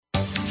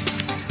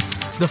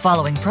The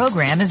following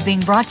program is being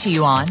brought to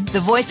you on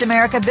the Voice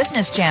America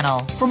Business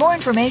Channel. For more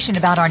information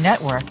about our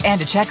network and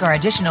to check our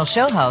additional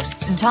show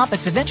hosts and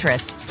topics of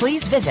interest,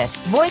 please visit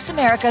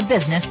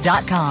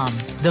voiceamericabusiness.com.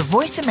 The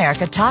Voice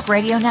America Talk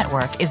Radio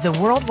Network is the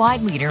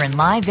worldwide leader in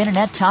live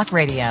Internet talk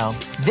radio.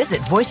 Visit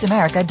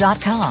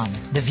voiceamerica.com.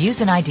 The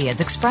views and ideas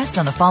expressed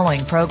on the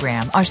following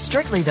program are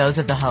strictly those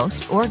of the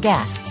host or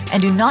guests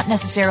and do not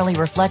necessarily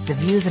reflect the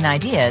views and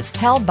ideas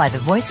held by the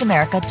Voice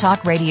America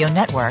Talk Radio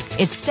Network,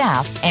 its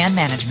staff, and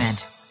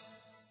management.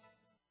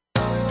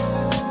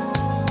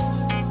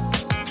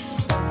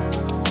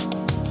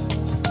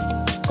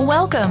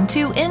 Welcome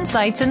to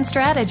Insights and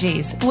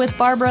Strategies with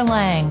Barbara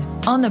Lang.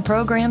 On the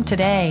program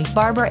today,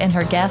 Barbara and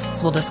her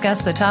guests will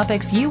discuss the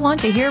topics you want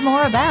to hear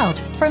more about,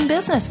 from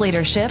business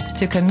leadership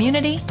to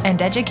community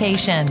and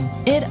education.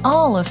 It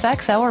all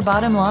affects our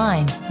bottom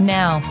line.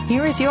 Now,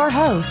 here is your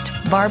host,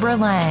 Barbara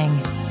Lang.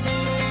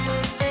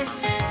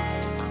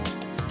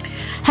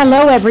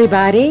 Hello,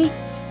 everybody.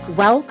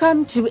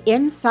 Welcome to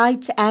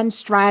Insights and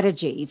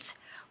Strategies,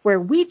 where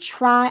we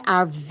try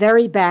our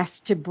very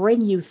best to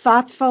bring you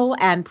thoughtful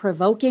and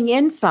provoking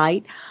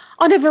insight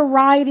on a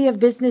variety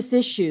of business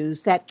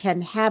issues that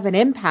can have an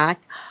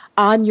impact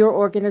on your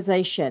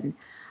organization.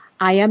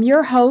 I am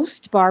your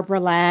host, Barbara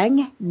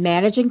Lang,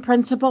 Managing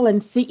Principal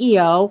and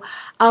CEO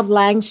of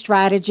Lang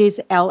Strategies,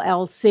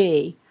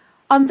 LLC.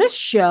 On this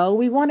show,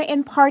 we want to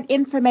impart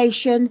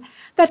information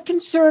that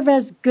can serve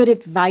as good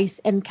advice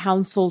and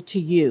counsel to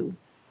you.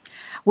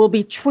 We'll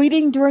be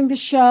tweeting during the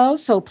show,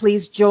 so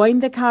please join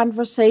the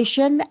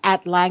conversation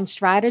at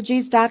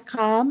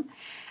langstrategies.com.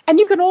 And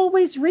you can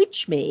always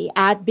reach me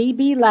at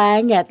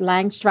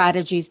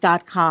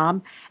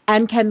bblang@langstrategies.com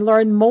and can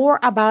learn more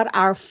about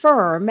our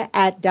firm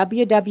at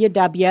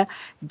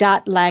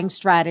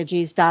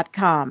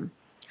www.langstrategies.com.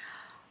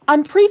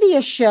 On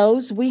previous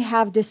shows, we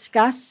have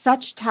discussed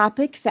such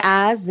topics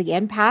as the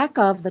impact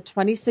of the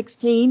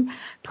 2016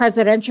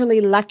 presidential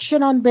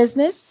election on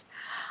business,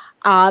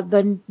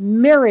 the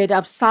myriad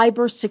of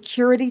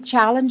cybersecurity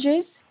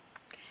challenges,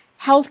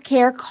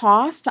 healthcare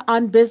cost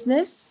on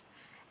business,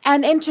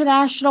 and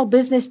international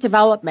business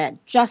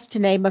development, just to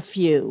name a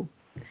few.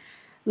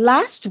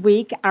 Last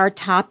week, our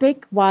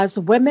topic was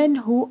women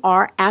who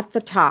are at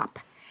the top,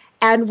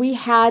 and we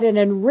had an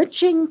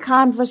enriching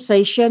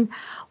conversation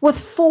with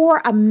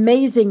 4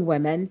 amazing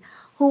women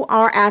who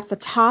are at the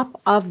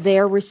top of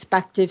their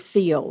respective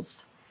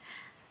fields.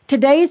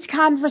 Today's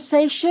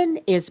conversation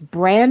is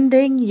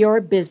branding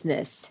your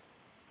business.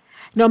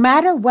 No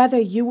matter whether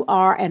you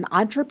are an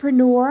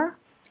entrepreneur,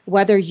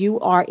 whether you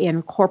are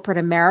in corporate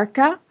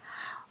America,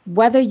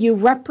 whether you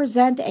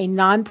represent a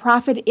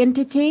nonprofit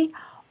entity,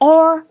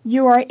 or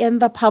you are in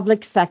the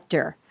public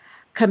sector,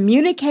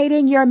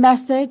 communicating your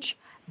message,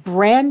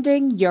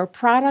 branding your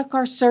product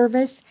or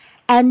service,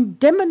 and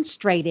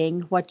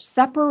demonstrating what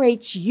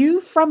separates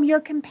you from your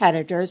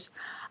competitors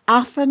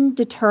often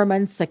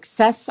determines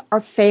success or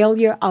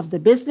failure of the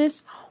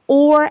business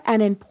or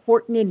an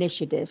important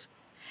initiative.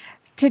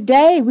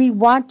 Today, we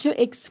want to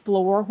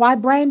explore why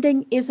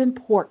branding is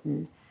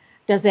important.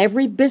 Does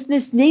every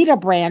business need a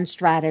brand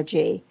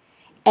strategy?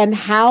 And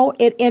how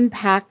it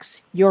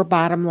impacts your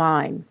bottom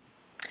line.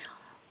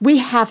 We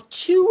have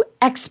 2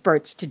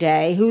 experts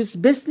today whose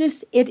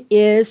business it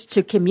is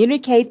to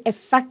communicate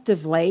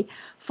effectively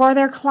for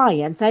their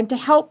clients and to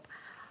help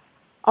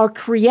or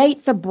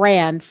create the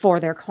brand for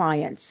their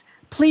clients.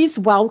 Please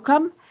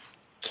welcome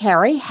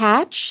Carrie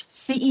Hatch,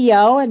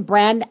 CEO and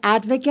brand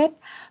advocate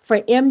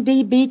for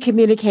MDB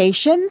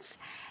Communications,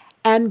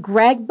 and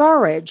Greg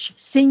Burridge,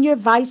 Senior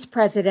Vice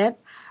President,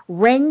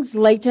 Rings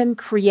Layton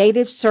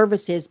Creative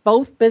Services,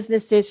 both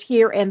businesses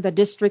here in the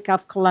District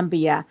of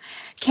Columbia.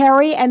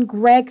 Carrie and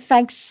Greg,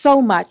 thanks so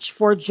much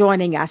for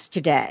joining us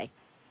today.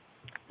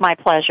 My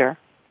pleasure.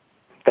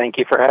 Thank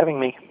you for having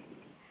me.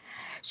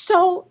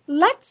 So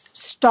let's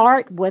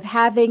start with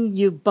having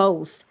you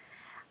both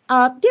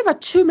give a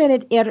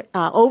 2-minute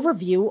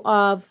overview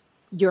of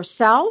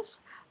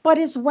yourselves, but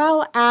as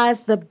well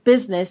as the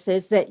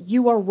businesses that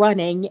you are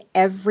running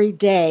every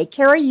day.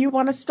 Carrie, you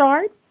want to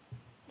start?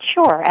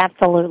 Sure,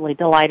 absolutely.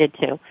 Delighted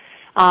to.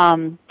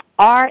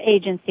 Our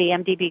agency,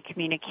 MDB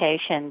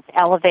Communications,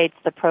 elevates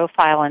the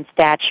profile and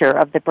stature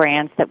of the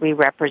brands that we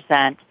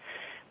represent.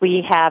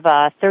 We have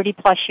a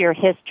 30-plus year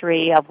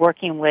history of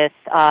working with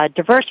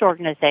diverse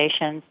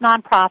organizations,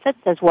 nonprofits,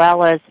 as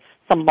well as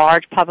some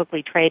large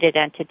publicly traded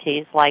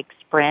entities like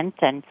Sprint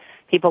and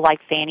people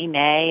like Fannie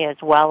Mae,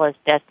 as well as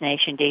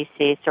Destination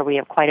DC. So we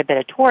have quite a bit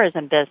of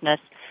tourism business,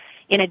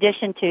 in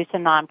addition to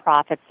some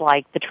nonprofits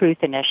like the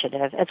Truth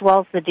Initiative, as well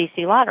as the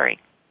DC Lottery.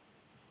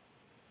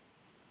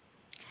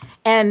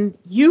 And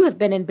you have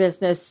been in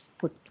business,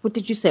 what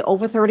did you say,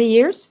 over 30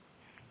 years?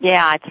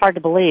 Yeah, it's hard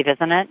to believe,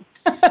 isn't it?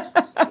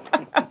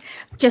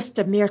 Just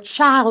a mere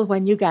child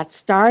when you got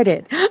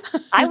started.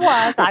 I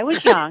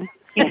was young.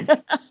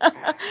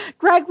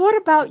 Greg, what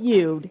about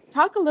you?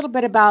 Talk a little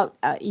bit about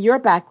your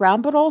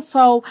background, but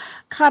also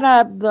kind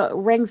of the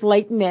Rings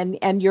Layton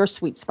and your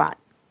sweet spot.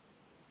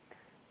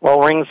 Well,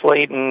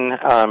 Ringsleden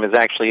is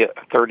actually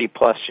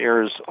 30-plus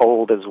years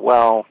old as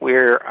well. We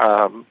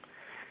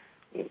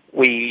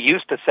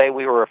used to say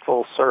we were a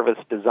full-service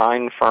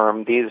design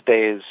firm. These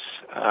days,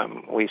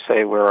 we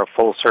say we're a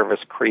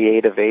full-service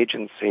creative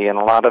agency, and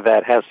a lot of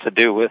that has to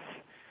do with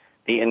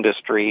the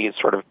industry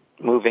sort of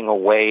moving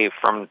away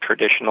from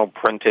traditional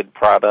printed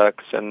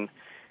products and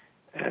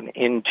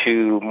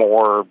into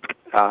more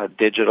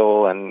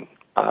digital and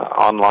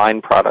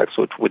online products,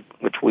 which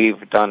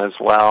we've done as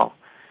well.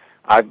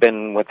 I've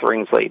been with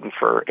Ringsleden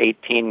for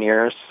 18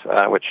 years,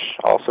 which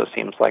also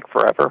seems like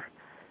forever.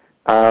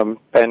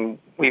 And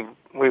we've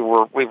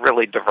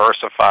really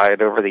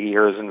diversified over the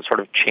years and sort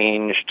of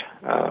changed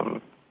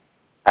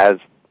as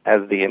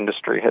the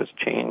industry has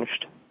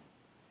changed.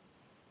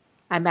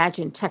 I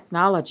imagine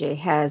technology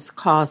has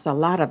caused a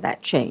lot of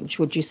that change,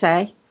 would you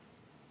say?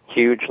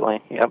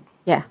 Hugely, yep.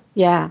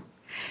 Yeah.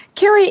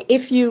 Carrie,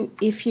 if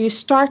you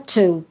start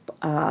to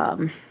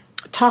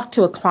talk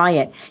to a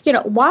client,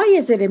 why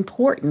is it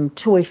important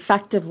to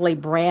effectively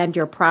brand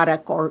your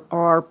product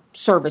or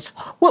service?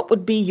 What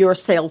would be your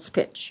sales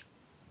pitch?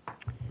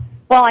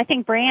 Well, I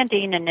think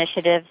branding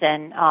initiatives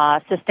and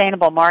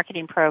sustainable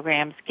marketing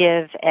programs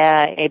give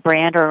a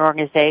brand or an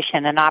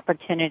organization an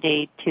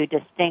opportunity to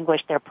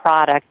distinguish their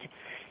product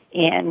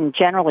in,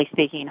 generally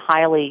speaking,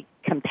 highly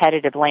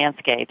competitive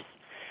landscapes.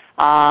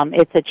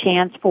 It's a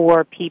chance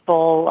for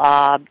people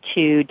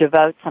to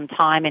devote some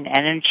time and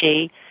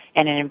energy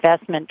and an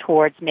investment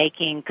towards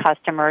making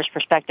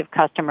prospective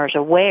customers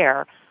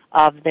aware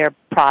of their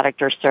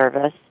product or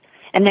service,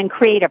 and then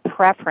create a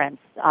preference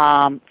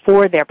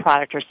for their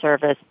product or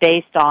service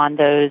based on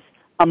those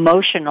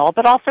emotional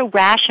but also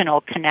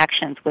rational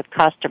connections with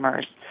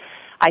customers.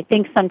 I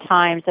think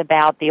sometimes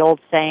about the old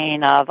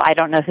saying of, I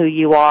don't know who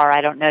you are,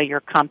 I don't know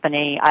your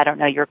company, I don't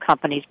know your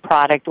company's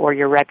product or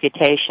your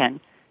reputation.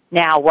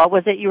 Now, what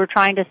was it you were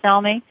trying to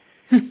sell me?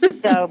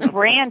 So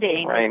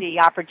branding is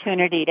the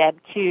opportunity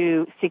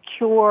to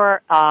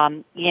secure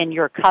in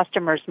your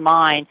customer's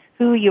mind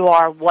who you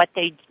are, what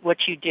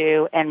you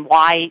do, and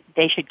why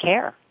they should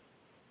care.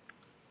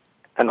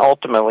 And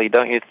ultimately,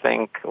 don't you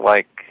think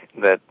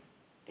that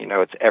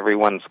it's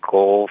everyone's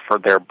goal for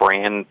their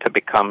brand to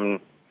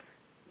become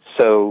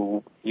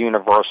so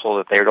universal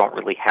that they don't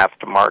really have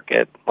to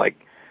market?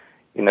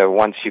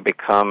 Once you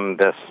become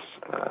this,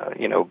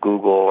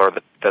 Google or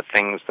the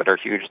things that are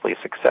hugely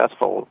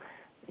successful,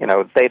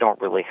 they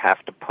don't really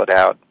have to put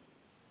out,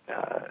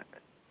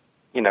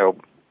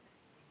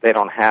 they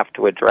don't have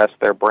to address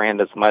their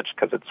brand as much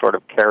because it sort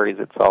of carries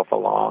itself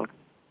along.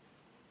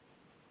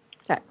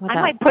 I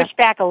might push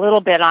back a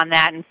little bit on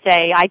that and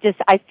say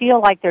I feel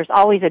like there's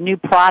always a new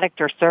product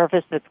or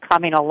service that's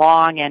coming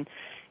along, and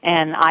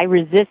I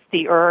resist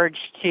the urge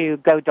to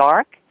go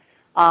dark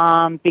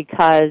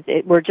because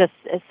we're just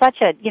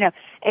such a,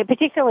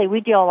 particularly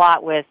we deal a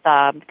lot with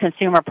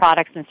consumer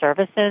products and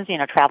services,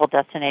 travel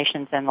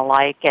destinations and the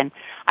like, and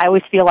I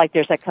always feel like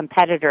there's a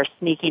competitor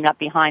sneaking up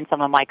behind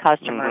some of my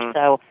customers,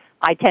 so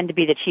I tend to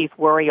be the chief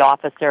worry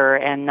officer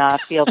and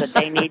feel that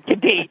they need to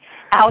be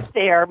out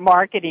there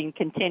marketing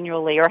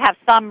continually or have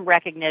some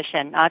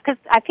recognition because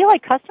I feel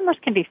like customers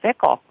can be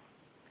fickle.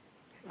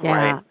 Yeah,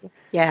 right.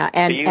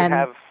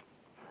 Yeah,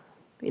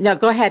 No,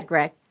 go ahead,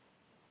 Greg.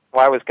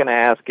 Well, I was going to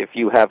ask if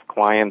you have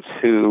clients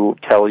who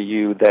tell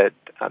you that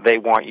they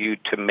want you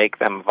to make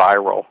them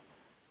viral.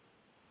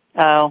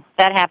 Oh,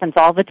 that happens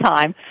all the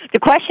time. The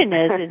question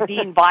is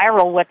being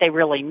viral what they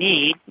really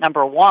need,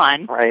 number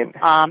one? Right.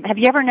 Have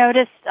you ever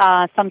noticed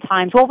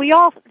sometimes, well, we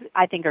all,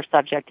 I think, are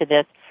subject to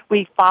this.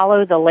 We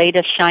follow the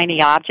latest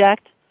shiny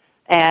object,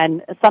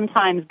 and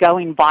sometimes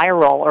going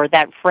viral or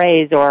that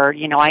phrase or,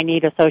 I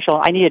need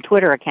a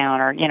Twitter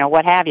account or,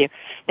 what have you,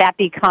 that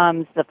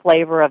becomes the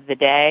flavor of the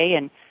day.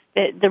 And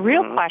the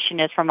real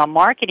question is, from a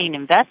marketing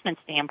investment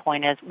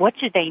standpoint, is what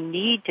do they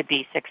need to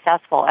be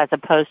successful as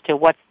opposed to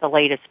what's the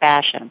latest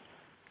fashion?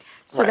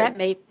 So that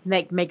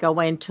may go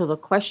into the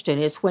question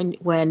is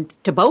when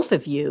to both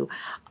of you,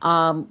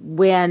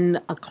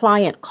 when a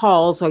client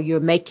calls or you're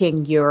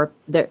making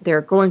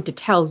they're going to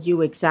tell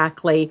you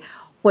exactly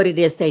what it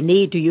is they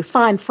need. Do you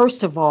find,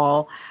 first of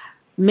all,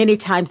 many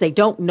times they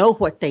don't know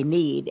what they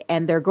need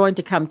and they're going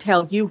to come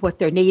tell you what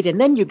they need, and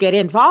then you get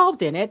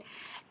involved in it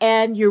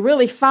and you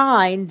really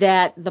find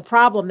that the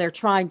problem they're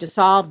trying to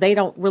solve, they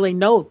don't really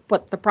know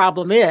what the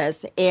problem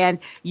is, and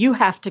you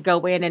have to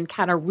go in and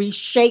kind of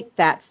reshape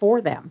that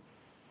for them?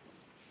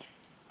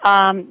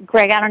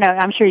 Greg, I don't know.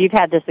 I'm sure you've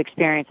had this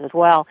experience as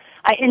well.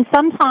 And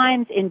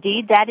sometimes,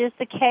 indeed, that is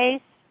the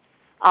case.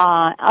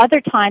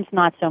 Other times,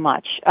 not so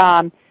much.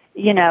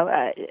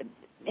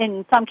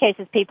 In some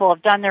cases, people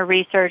have done their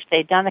research.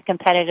 They've done the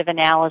competitive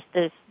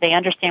analysis. They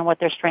understand what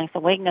their strengths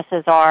and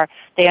weaknesses are.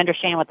 They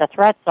understand what the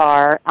threats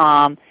are.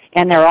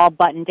 And they're all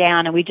buttoned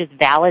down. And we just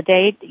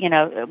validate,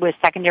 with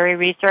secondary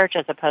research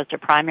as opposed to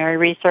primary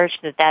research,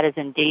 that is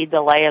indeed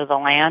the lay of the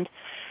land.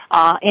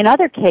 In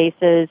other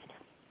cases,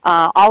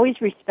 always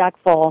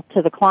respectful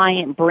to the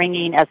client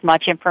bringing as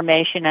much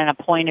information and a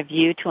point of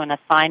view to an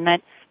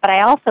assignment. But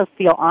I also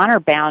feel honor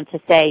bound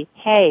to say,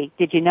 hey,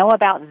 did you know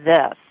about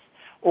this?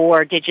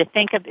 Or did you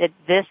think of it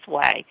this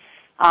way?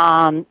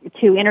 To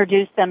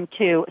introduce them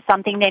to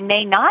something they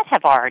may not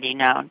have already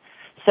known.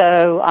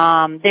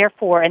 So,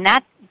 therefore, and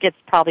that gets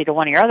probably to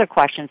one of your other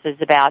questions,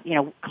 is about,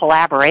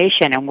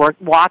 collaboration and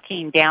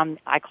walking down,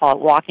 I call it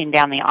walking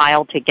down the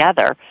aisle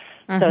together,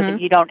 so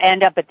that you don't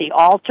end up at the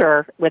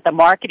altar with a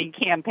marketing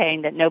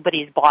campaign that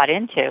nobody's bought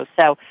into.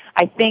 So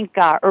I think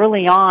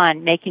early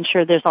on, making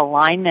sure there's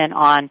alignment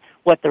on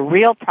what the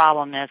real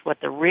problem is,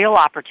 what the real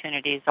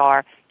opportunities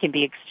are, can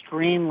be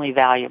extremely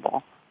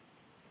valuable.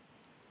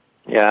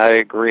 Yeah, I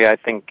agree. I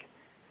think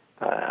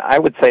I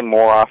would say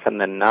more often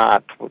than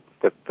not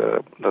that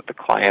the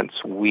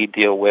clients we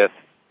deal with,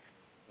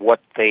 what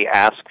they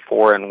ask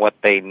for and what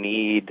they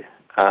need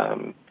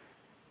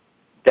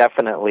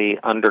definitely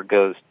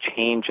undergo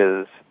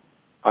changes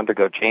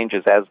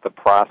as the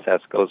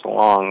process goes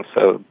along.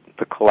 So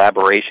the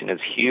collaboration is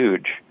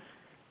huge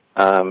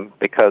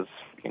because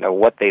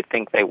what they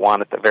think they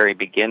want at the very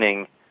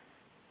beginning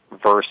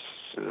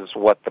versus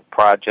what the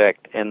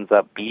project ends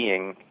up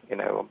being.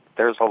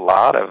 There's a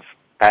lot of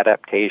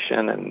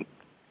adaptation and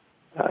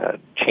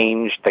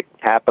change that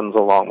happens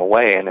along the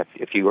way, and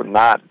if you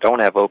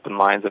don't have open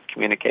lines of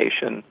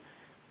communication,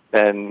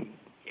 then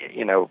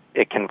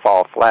it can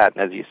fall flat.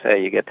 And as you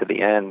say, you get to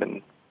the end,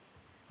 and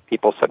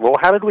people said, "Well,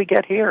 how did we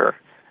get here?"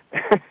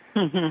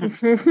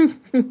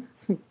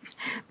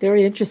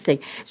 Very interesting.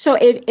 So,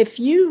 if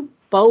you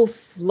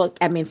both look,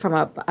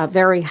 from a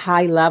very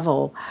high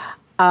level,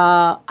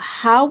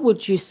 how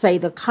would you say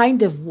the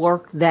kind of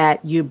work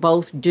that you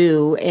both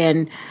do,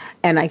 and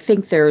I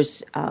think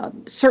there's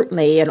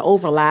certainly an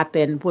overlap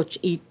in which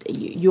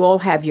you all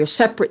have your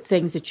separate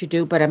things that you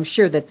do, but I'm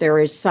sure that there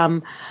is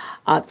some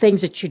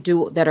things that you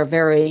do that are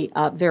very,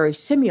 very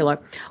similar.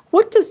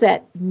 What does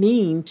that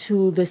mean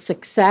to the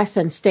success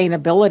and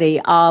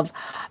sustainability of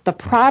the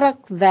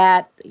product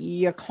that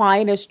your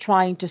client is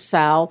trying to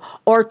sell,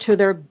 or to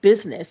their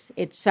business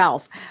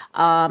itself?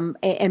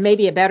 And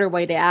maybe a better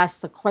way to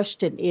ask the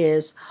question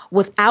is,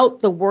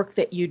 without the work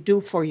that you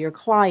do for your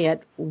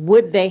client,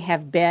 would they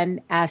have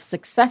been as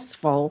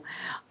successful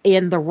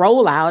in the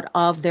rollout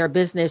of their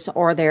business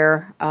or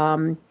their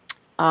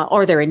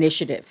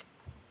initiative?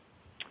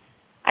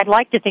 I'd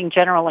like to think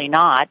generally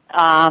not.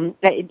 And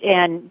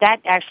that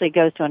actually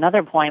goes to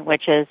another point,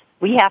 which is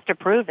we have to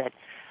prove it.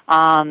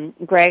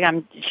 Greg,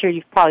 I'm sure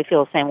you probably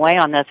feel the same way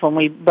on this. When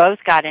we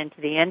both got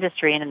into the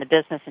industry and in the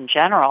business in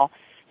general,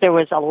 there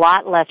was a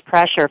lot less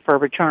pressure for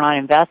return on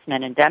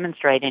investment and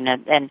demonstrating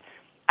it. And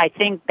I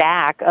think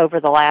back over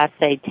the last,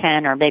 say,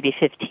 10 or maybe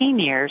 15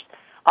 years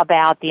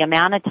about the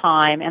amount of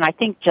time, and I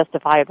think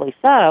justifiably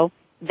so,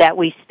 that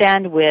we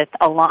spend with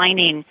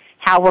aligning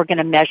how we're going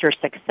to measure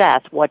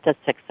success. What does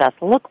success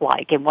look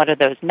like, and what are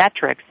those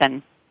metrics,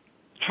 and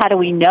how do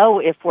we know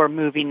if we're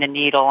moving the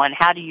needle, and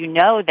how do you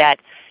know that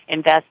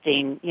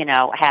investing,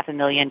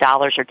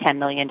 $500,000 or $10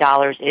 million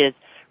is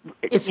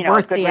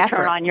worth a good the return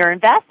effort on your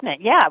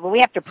investment? Yeah, well, we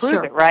have to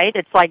prove it, right?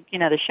 It's like,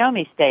 the show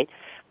me state.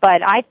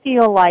 But I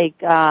feel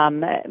like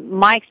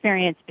my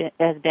experience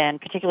has been,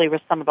 particularly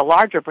with some of the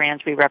larger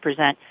brands we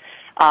represent,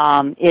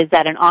 is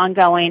that an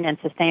ongoing and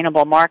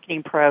sustainable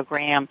marketing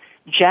program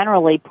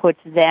generally puts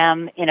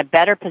them in a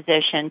better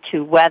position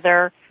to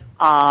weather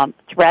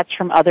threats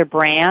from other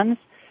brands,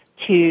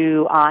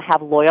 to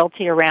have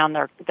loyalty around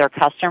their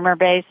customer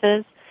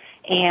bases.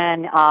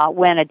 And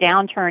when a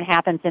downturn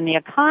happens in the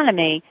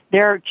economy,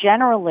 they're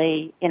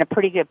generally in a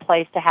pretty good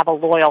place to have a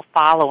loyal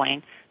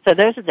following. So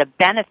those are the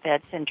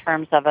benefits in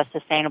terms of a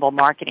sustainable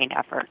marketing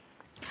effort.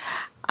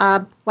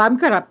 Well, I'm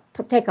going to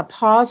take a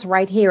pause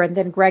right here, and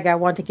then, Greg, I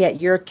want to get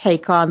your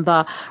take on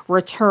the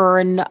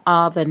return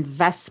of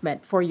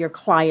investment for your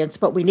clients.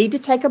 But we need to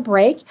take a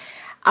break.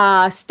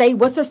 Stay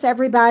with us,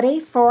 everybody,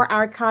 for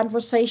our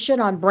conversation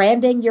on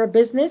branding your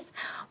business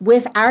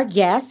with our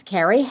guests,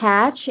 Carrie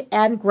Hatch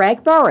and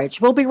Greg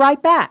Burridge. We'll be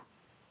right back.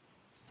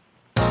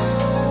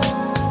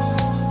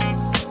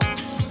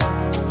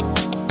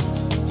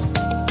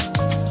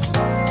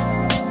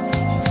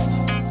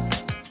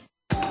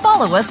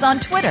 Follow us on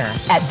Twitter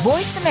at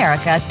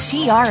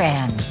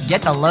VoiceAmericaTRN.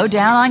 Get the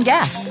lowdown on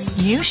guests,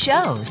 new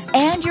shows,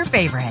 and your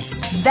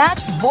favorites.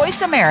 That's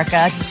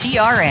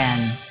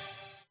VoiceAmericaTRN.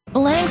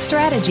 Lang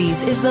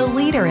Strategies is the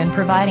leader in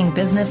providing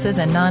businesses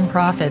and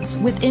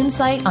nonprofits with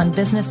insight on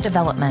business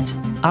development,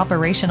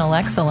 operational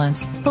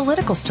excellence,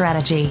 political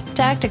strategy,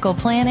 tactical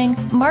planning,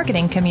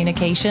 marketing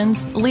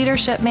communications,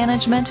 leadership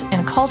management,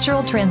 and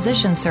cultural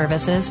transition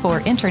services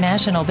for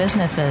international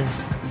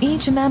businesses.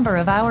 Each member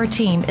of our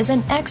team is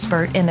an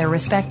expert in their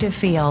respective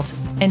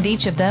fields, and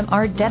each of them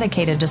are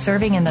dedicated to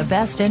serving in the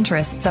best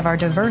interests of our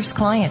diverse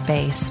client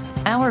base.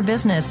 Our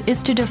business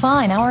is to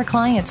define our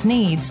clients'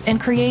 needs and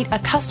create a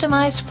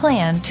customized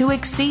plan to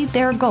exceed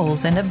their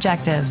goals and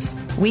objectives.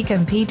 We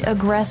compete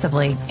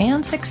aggressively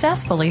and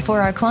successfully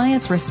for our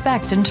clients'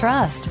 respect and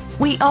trust.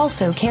 We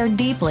also care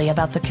deeply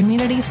about the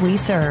communities we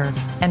serve,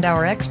 and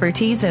our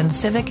expertise in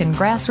civic and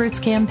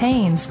grassroots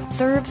campaigns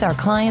serves our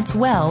clients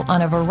well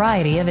on a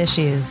variety of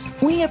issues.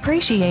 We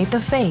appreciate the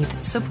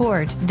faith,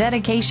 support,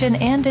 dedication,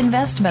 and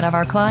investment of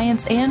our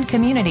clients and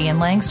community in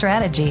Lang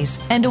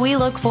Strategies, and we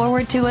look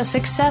forward to a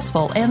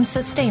successful and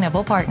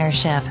sustainable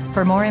partnership.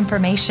 For more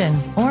information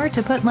or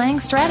to put Lang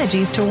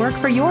Strategies to work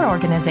for your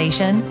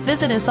organization,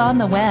 visit us on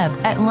the web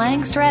at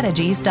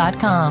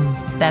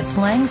langstrategies.com. That's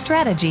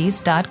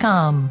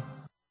langstrategies.com.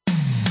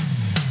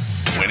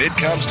 When it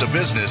comes to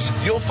business,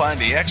 you'll find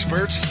the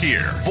experts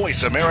here.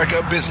 Voice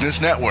America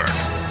Business Network.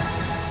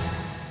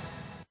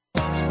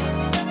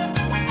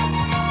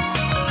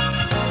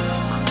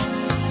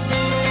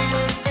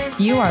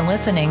 You are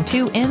listening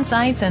to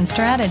Insights and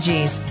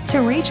Strategies.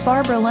 To reach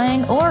Barbara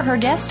Lang or her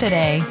guest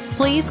today,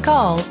 please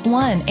call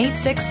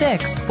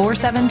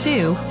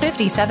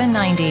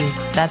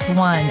 1-866-472-5790. That's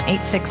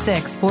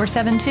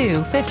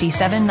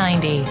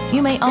 1-866-472-5790.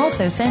 You may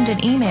also send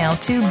an email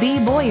to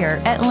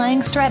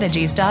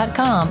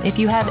bboyer@langstrategies.com if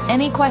you have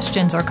any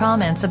questions or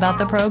comments about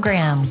the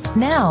program.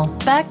 Now,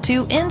 back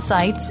to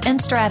Insights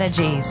and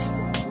Strategies.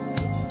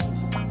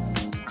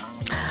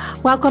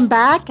 Welcome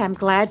back. I'm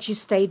glad you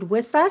stayed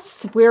with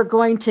us. We're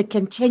going to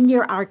continue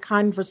our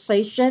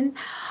conversation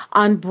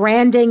on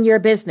branding your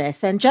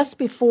business. And just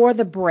before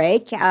the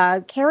break,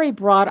 Carrie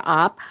brought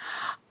up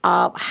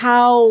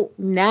how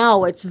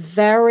now it's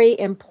very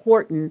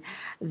important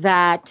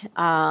that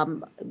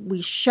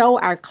we show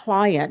our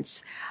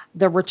clients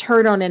the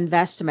return on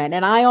investment.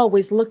 And I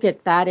always look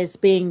at that as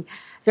being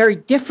very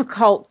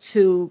difficult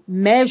to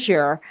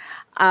measure.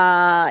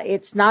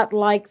 It's not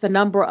like the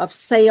number of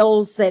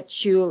sales that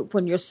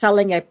when you're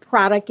selling a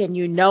product and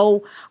you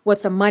know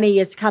what the money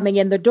is coming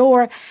in the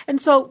door.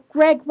 And so,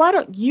 Greg, why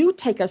don't you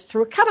take us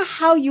through kind of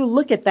how you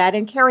look at that?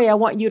 And Carrie, I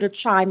want you to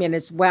chime in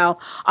as well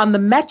on the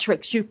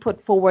metrics you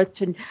put forward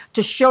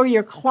to show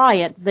your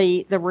client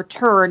the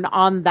return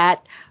on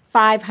that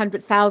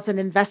 $500,000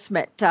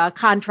 investment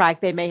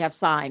contract they may have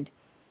signed.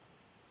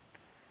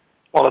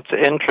 Well, it's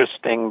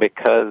interesting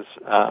because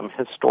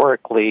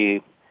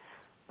historically,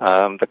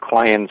 the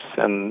clients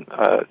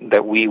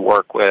that we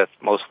work with,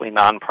 mostly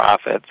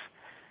nonprofits,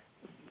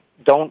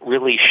 don't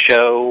really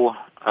show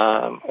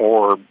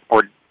or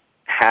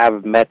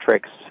have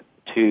metrics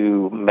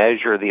to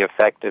measure the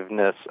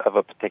effectiveness of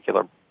a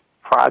particular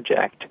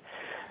project.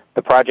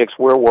 The projects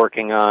we're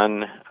working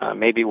on,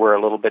 maybe we're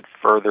a little bit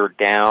further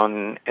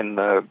down in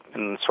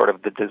sort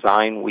of the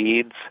design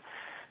weeds,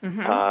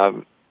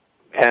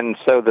 and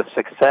so the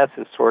success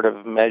is sort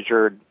of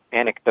measured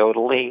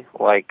anecdotally,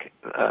 like.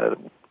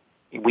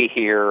 We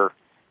hear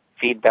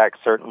feedback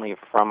certainly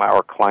from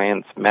our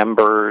clients'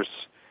 members,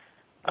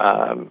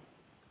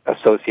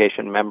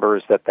 association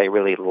members, that they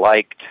really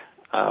liked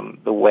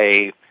the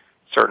way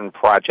certain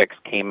projects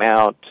came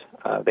out.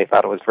 They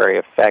thought it was very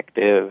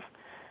effective.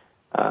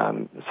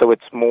 So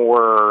it's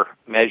more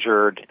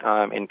measured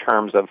in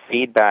terms of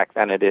feedback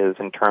than it is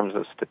in terms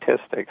of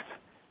statistics.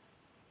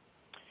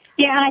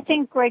 Yeah, and I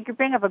think, Greg, you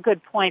bring up a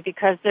good point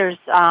because there's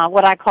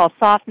what I call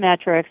soft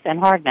metrics and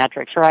hard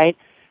metrics, right?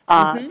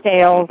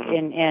 Sales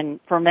in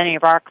for many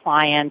of our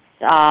clients,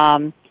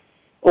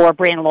 or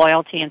brand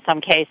loyalty in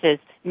some cases,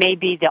 may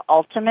be the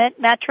ultimate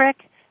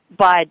metric.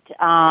 But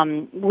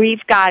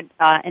we've got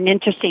an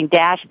interesting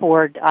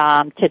dashboard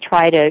to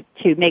try to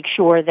make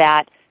sure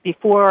that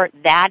before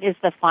that is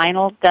the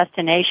final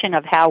destination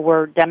of how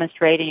we're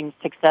demonstrating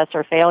success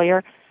or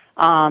failure.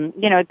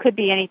 It could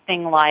be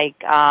anything like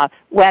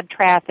web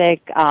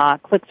traffic,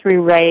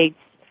 click-through rates,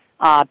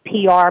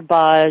 PR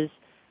buzz.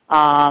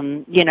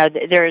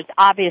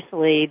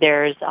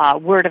 There's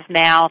word of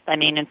mouth. I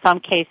mean, in some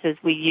cases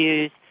we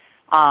use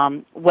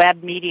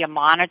web media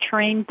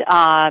monitoring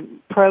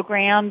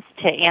programs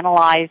to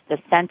analyze the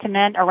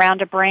sentiment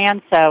around a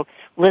brand. So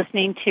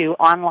listening to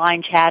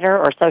online chatter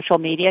or social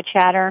media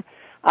chatter.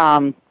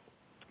 In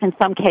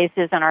some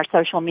cases in our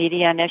social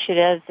media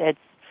initiatives,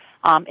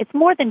 it's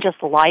more than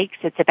just likes.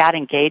 It's about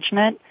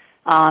engagement.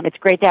 It's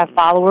great to have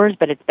followers,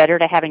 but it's better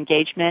to have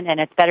engagement, and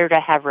it's better to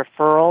have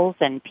referrals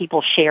and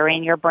people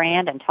sharing your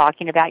brand and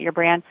talking about your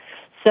brand.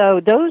 So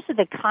those are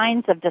the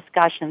kinds of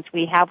discussions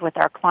we have with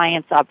our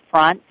clients up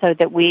front so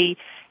that we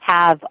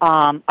have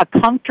a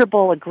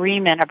comfortable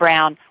agreement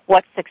around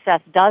what success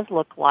does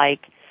look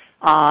like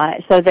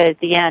so that at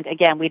the end,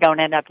 again, we don't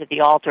end up at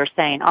the altar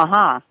saying,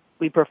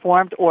 we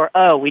performed, or,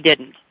 we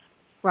didn't.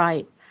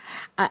 Right.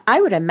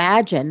 I would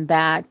imagine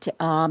that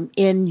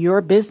in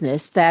your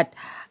business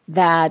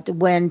that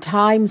when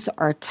times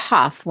are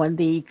tough, when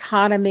the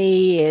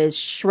economy is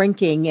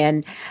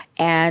shrinking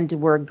and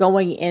we're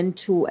going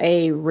into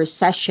a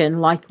recession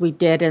like we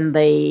did in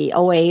the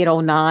 08,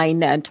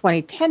 09, and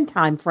 2010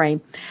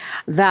 timeframe,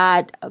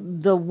 that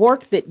the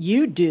work that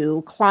you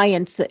do,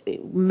 clients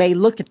may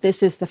look at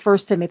this as the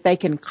first thing that they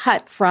can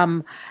cut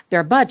from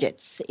their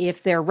budgets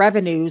if their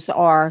revenues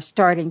are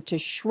starting to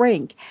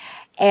shrink.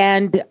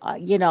 And,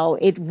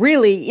 it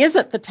really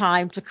isn't the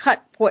time to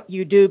cut what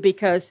you do,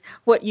 because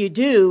what you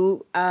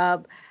do,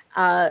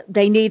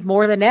 they need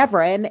more than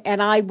ever.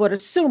 And I would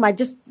assume, I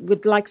just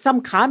would like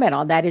some comment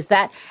on that, is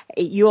that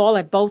you all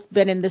have both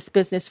been in this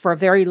business for a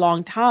very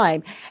long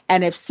time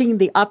and have seen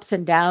the ups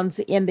and downs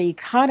in the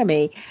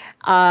economy.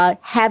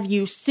 Have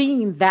you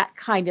seen that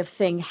kind of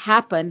thing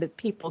happen, that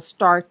people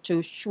start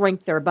to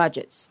shrink their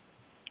budgets?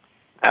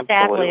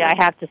 Sadly, I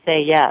have to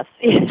say yes.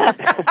 And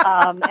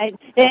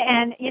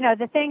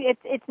the thing,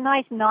 it's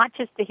nice not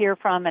just to hear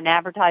from an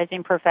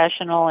advertising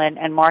professional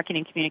and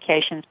marketing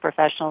communications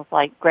professionals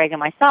like Greg and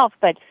myself,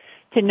 but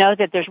to know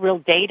that there's real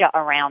data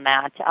around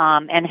that.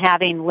 And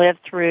having lived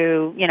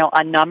through,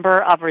 a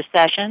number of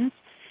recessions,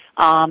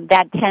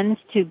 that tends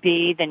to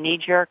be the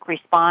knee-jerk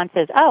response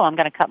is, oh, I'm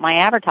going to cut my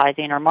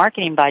advertising or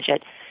marketing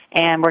budget,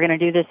 and we're going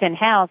to do this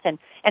in-house. And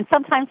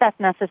sometimes that's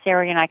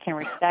necessary, and I can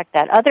respect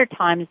that. Other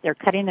times they're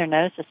cutting their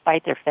nose to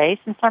spite their face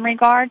in some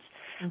regards,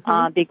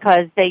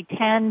 because they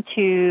tend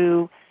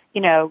to,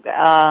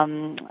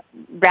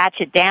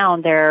 ratchet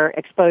down their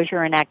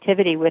exposure and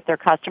activity with their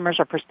customers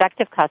or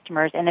prospective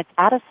customers, and it's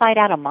out of sight,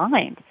 out of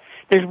mind.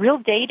 There's real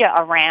data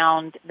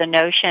around the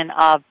notion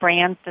of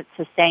brands that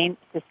sustain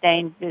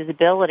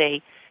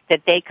visibility,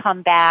 that they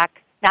come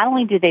back. Not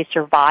only do they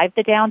survive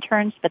the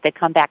downturns, but they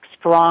come back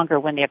stronger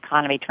when the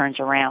economy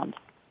turns around.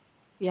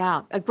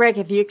 Yeah. Greg,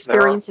 have you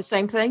experienced the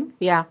same thing?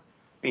 Yeah.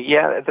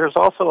 Yeah, there's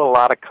also a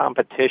lot of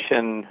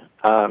competition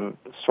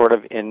sort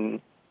of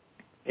in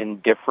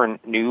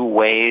different new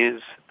ways,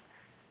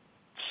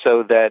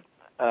 so that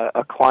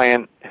a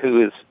client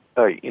who is,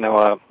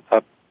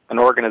 an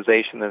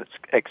organization that's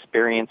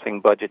experiencing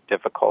budget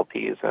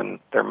difficulties and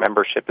their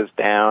membership is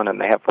down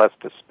and they have less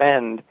to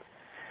spend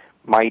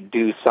might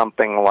do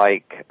something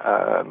like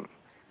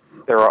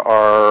there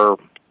are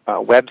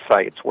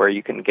websites where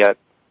you can get,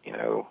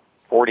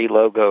 40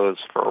 logos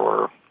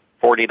for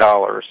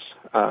 $40,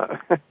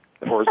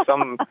 or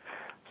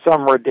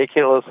some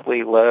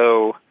ridiculously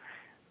low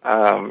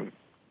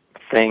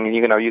thing.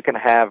 You can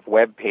have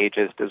web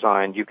pages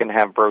designed, you can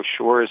have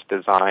brochures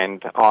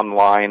designed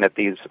online at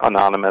these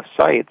anonymous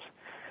sites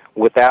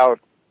without,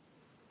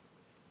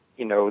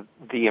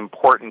 the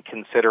important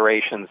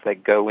considerations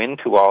that go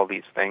into all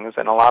these things.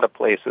 And a lot of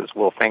places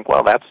will think,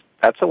 well,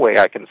 that's a way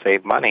I can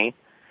save money.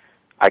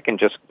 I can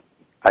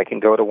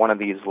go to one of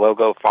these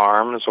logo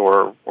farms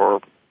or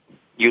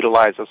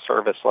utilize a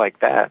service like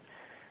that.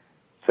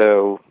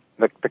 So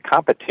the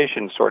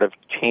competition sort of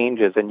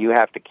changes, and you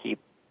have to keep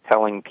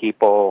telling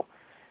people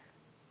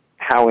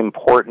how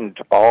important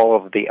all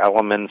of the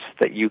elements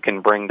that you can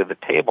bring to the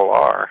table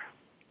are.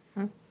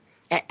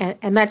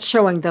 And that's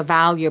showing the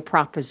value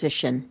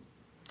proposition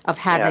of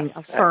having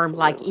a firm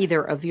like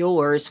either of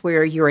yours,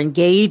 where you're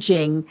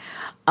engaging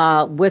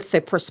with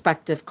the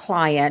prospective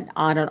client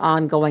on an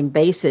ongoing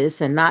basis,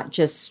 and not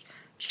just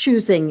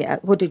choosing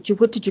what did you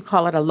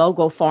call it, a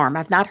logo farm?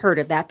 I've not heard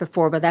of that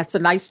before, but that's a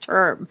nice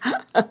term.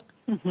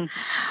 Can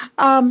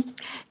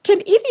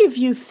either of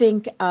you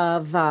think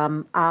of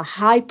a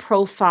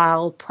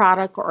high-profile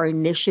product or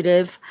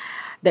initiative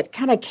that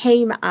kind of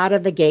came out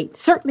of the gate?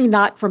 Certainly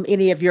not from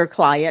any of your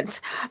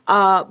clients,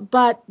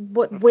 but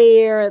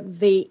where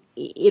the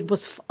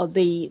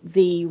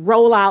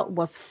rollout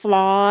was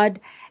flawed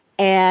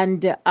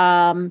and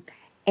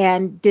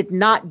did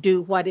not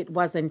do what it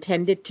was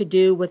intended to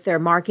do with their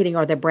marketing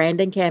or their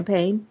branding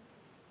campaign?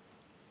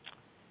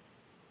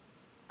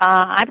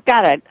 I've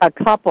got a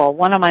couple.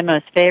 One of my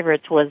most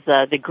favorites was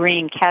the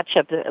green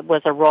ketchup. It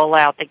was a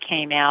rollout that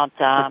came out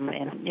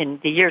in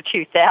the year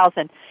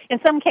 2000. In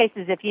some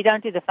cases, if you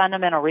don't do the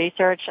fundamental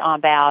research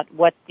about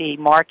what the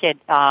market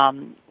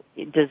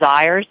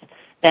desires,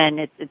 then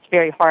it's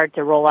very hard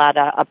to roll out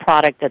a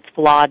product that's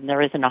flawed and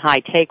there isn't a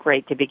high take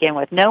rate to begin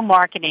with. No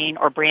marketing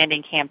or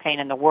branding campaign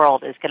in the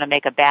world is going to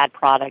make a bad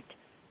product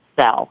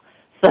sell.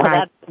 So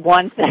that's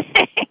one thing.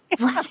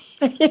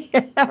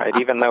 Right,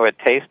 even though it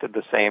tasted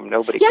the same,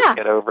 nobody could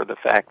get over the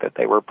fact that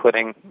they were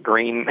putting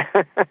green.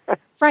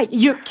 Right,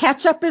 your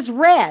ketchup is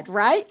red,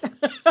 right?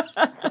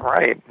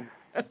 Right.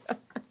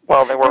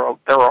 Well, there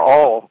were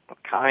all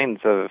kinds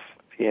of,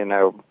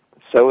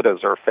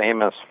 sodas are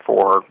famous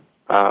for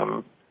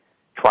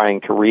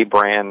trying to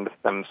rebrand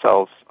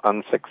themselves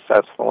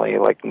unsuccessfully,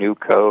 like New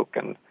Coke,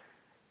 and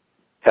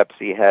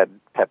Pepsi had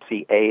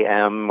Pepsi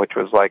AM, which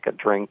was like a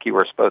drink you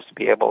were supposed to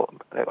be a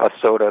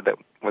soda that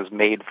was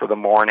made for the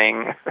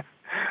morning.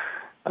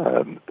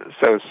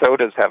 So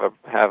sodas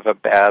have a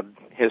bad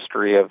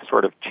history of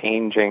sort of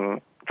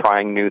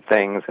trying new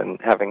things and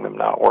having them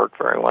not work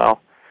very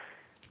well.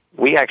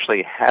 We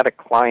actually had a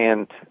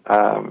client,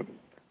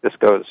 this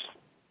goes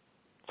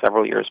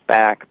several years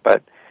back,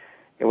 but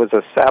it was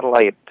a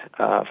satellite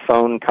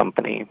phone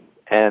company,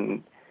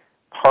 and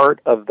part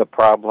of the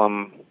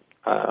problem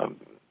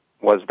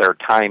was their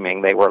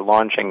timing. They were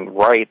launching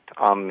right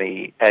on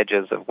the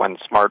edges of when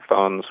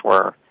smartphones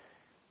were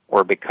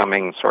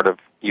becoming sort of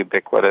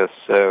ubiquitous,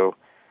 so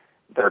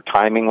their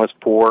timing was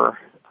poor,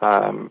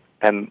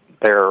 and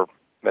their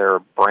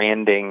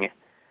branding,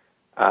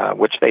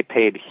 which they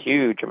paid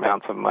huge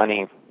amounts of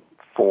money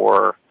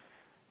for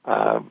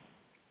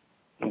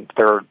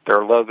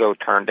their logo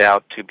turned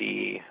out to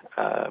be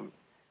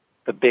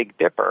the Big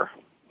Dipper,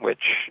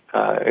 which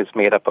is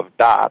made up of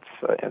dots.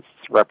 It's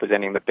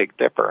representing the Big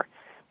Dipper.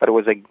 But it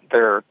was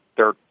their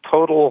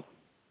total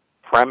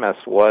premise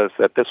was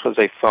that this was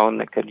a phone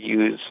that could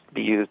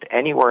be used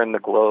anywhere in the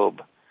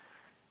globe,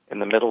 in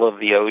the middle of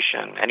the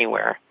ocean,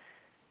 anywhere.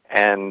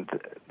 And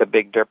the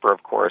Big Dipper,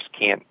 of course,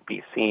 can't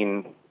be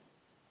seen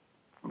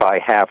by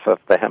half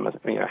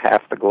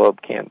the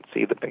globe can't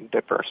see the Big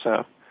Dipper.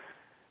 So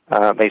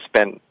they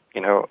spent,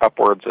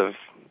 upwards of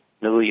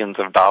millions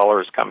of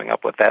dollars coming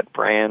up with that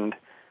brand,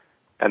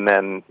 and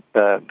then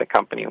the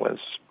company was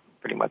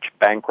pretty much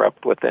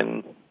bankrupt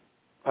within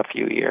a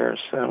few years.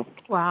 So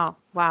wow,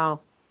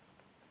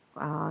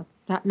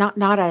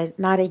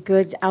 not a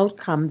good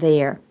outcome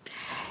there.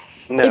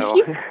 No.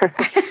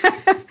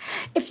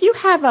 If you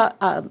have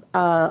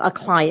a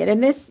client,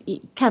 and this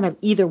kind of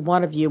either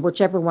one of you,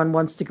 whichever one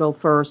wants to go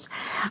first,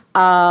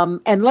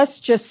 and let's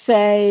just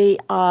say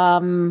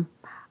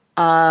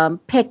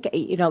pick,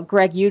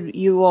 Greg,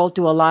 you all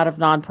do a lot of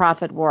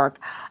nonprofit work.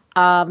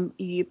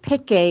 You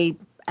pick a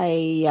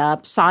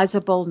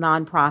sizable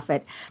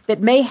nonprofit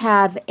that may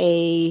have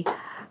a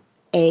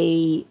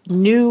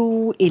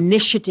new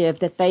initiative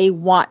that they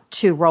want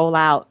to roll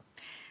out.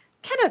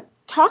 Kind of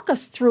talk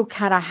us through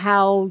kind of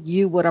how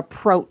you would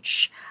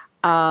approach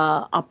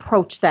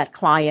that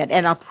client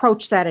and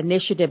approach that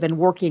initiative and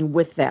working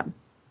with them.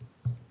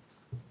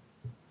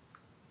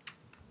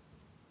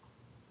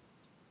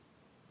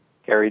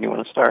 Carrie, do you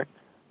want to start?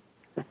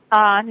 No,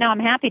 I'm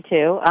happy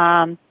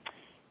to.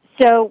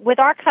 So with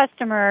our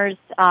customers,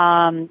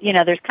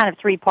 there's kind of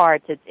three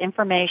parts. It's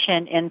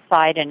information,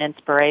 insight, and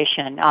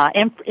inspiration.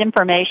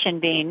 Information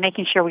being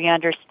making sure we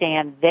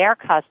understand their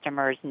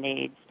customers'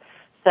 needs.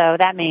 So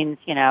that means,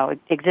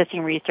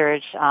 existing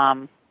research,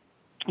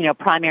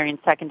 primary and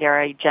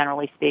secondary,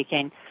 generally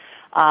speaking,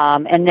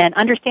 and then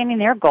understanding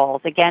their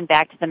goals. Again,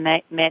 back to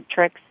the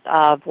metrics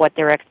of what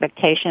their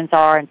expectations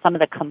are and some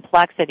of the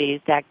complexities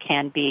that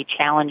can be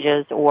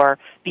challenges or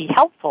be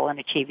helpful in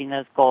achieving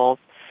those goals.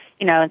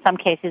 In some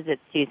cases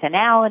it's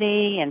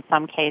seasonality. In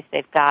some cases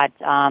they've got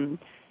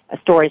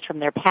stories from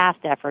their past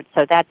efforts.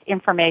 So that's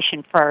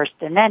information first.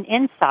 And then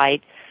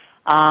insight,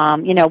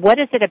 what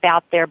is it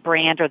about their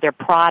brand or their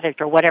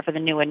product or whatever the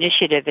new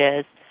initiative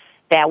is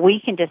that we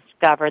can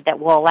discover that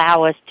will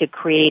allow us to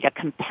create a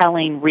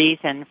compelling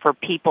reason for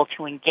people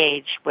to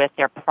engage with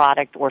their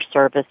product or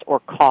service or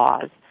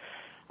cause.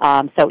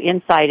 So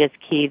insight is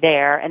key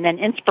there. And then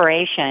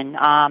inspiration,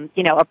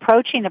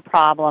 approaching the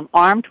problem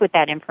armed with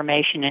that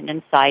information and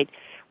insight,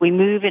 we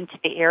move into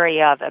the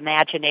area of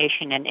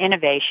imagination and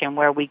innovation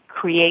where we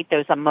create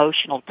those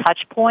emotional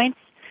touch points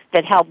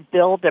that help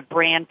build a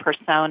brand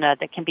persona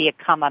that can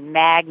become a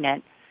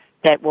magnet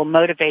that will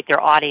motivate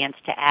their audience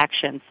to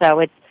action. So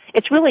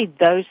it's really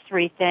those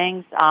three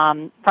things.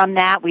 From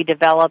that, we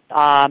develop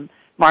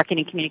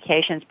marketing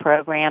communications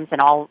programs in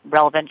all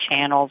relevant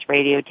channels,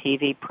 radio,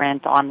 TV,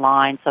 print,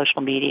 online,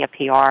 social media,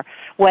 PR,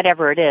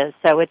 whatever it is.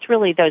 So it's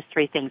really those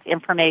three things,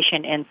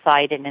 information,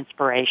 insight, and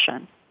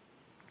inspiration.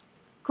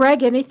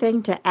 Greg,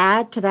 anything to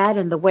add to that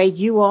and the way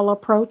you all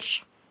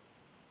approach?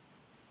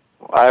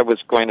 I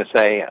was going to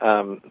say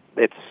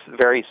it's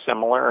very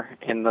similar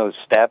in those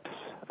steps.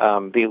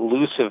 The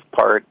elusive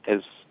part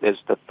is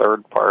the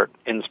third part,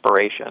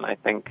 inspiration. I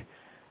think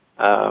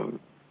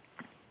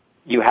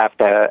you have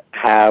to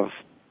have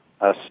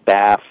a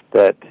staff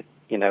that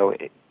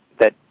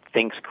that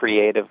thinks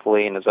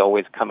creatively and is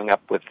always coming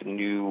up with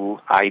new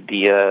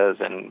ideas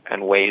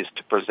and ways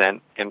to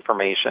present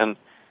information.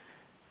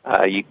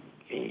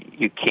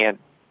 You can't,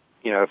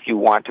 if you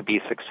want to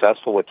be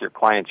successful with your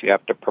clients, you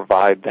have to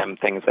provide them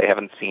things they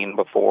haven't seen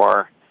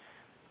before.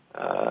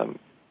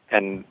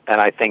 And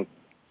I think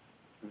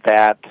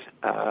that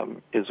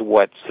is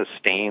what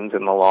sustains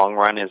in the long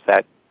run, is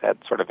that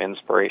sort of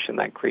inspiration,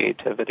 that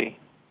creativity.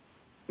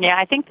 Yeah,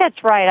 I think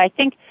that's right.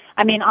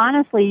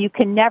 Honestly, you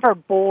can never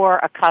bore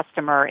a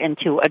customer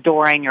into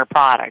adoring your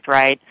product,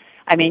 right?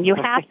 You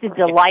have to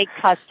delight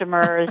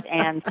customers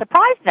and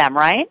surprise them,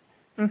 right?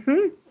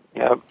 Mm-hmm.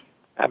 Yep,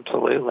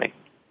 absolutely.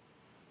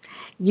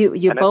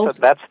 You both.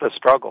 That's the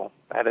struggle.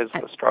 That is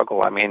the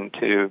struggle.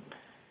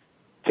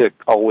 To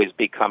always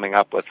be coming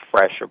up with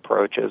fresh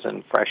approaches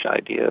and fresh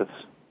ideas.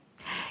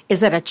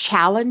 Is it a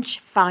challenge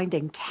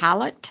finding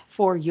talent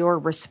for your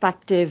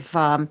respective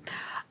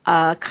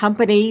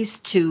companies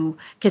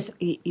because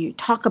you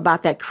talk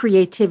about that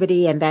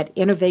creativity and that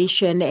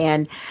innovation,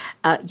 and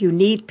you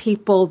need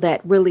people that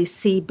really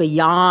see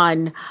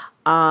beyond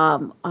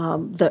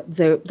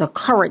the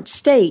current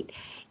state.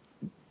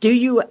 Do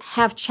you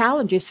have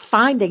challenges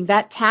finding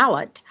that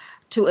talent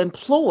to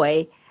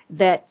employ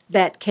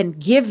that can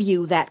give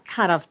you that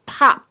kind of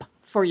pop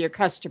for your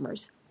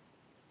customers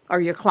or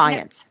your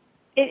clients?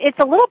 It's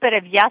a little bit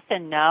of yes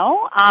and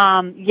no.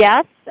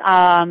 Yes,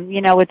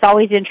 it's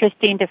always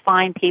interesting to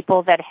find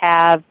people that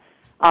have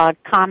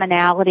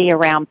commonality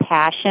around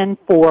passion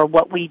for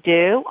what we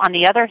do. On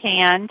the other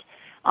hand,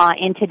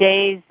 In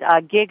today's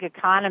gig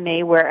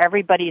economy where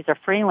everybody's a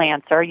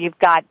freelancer, you've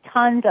got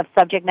tons of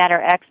subject matter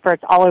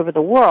experts all over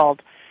the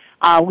world.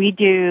 We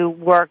do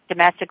work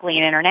domestically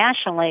and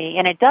internationally,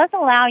 and it does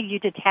allow you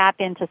to tap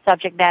into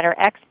subject matter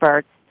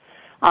experts.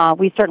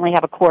 We certainly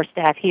have a core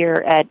staff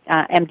here at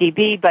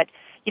MDB, but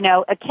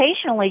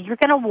occasionally you're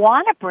going to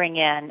want to bring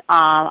in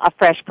a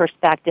fresh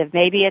perspective.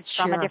 Maybe it's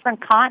from a different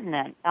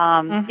continent.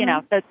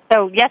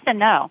 So yes and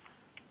no.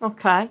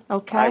 Okay.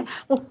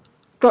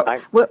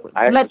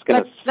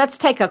 Let's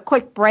take a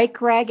quick break,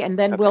 Greg, and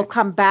then we'll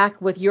come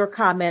back with your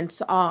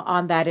comments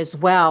on that as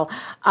well.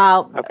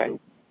 Okay.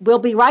 We'll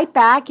be right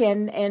back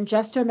in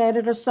just a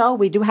minute or so.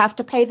 We do have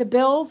to pay the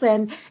bills,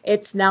 and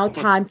it's now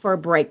time for a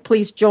break.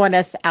 Please join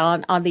us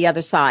on the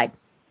other side.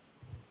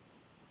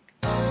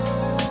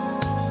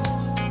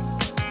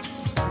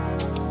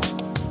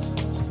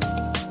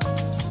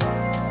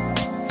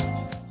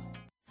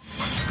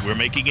 We're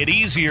making it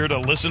easier to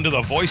listen to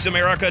the Voice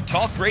America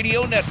Talk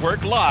Radio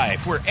Network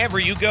live wherever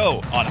you go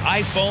on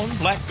iPhone,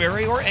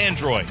 BlackBerry, or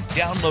Android.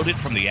 Download it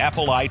from the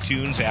Apple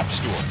iTunes App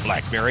Store,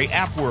 BlackBerry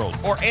App World,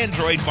 or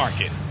Android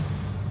Market.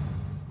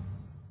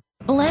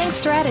 Lang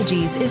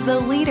Strategies is the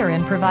leader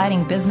in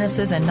providing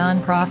businesses and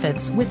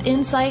nonprofits with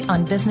insight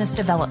on business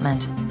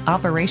development,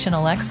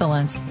 operational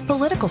excellence,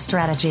 political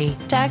strategy,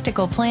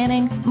 tactical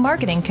planning,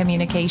 marketing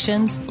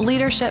communications,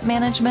 leadership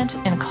management,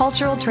 and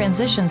cultural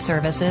transition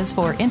services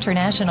for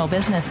international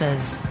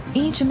businesses.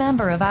 Each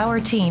member of our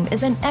team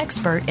is an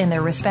expert in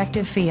their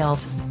respective field,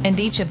 and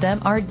each of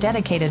them are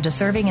dedicated to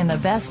serving in the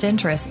best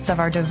interests of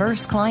our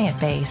diverse client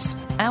base.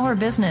 Our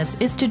business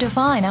is to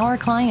define our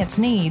clients'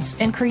 needs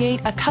and create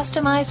a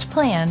customized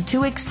plan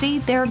to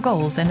exceed their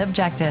goals and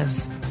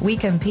objectives. We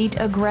compete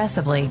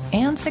aggressively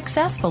and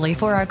successfully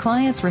for our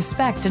clients'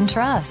 respect and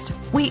trust.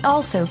 We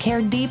also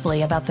care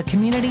deeply about the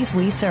communities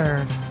we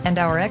serve, and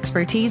our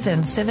expertise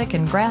in civic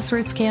and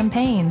grassroots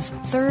campaigns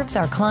serves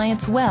our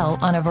clients well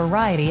on a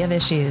variety of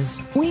issues.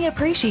 We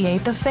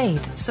appreciate the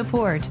faith,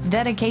 support,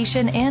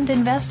 dedication, and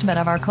investment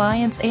of our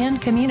clients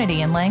and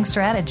community in Lang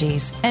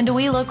Strategies, and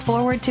we look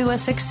forward to a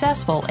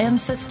successful and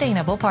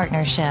sustainable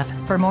partnership.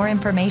 For more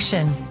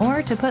information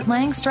or to put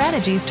Lang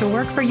Strategies to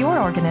work for your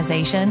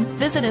organization,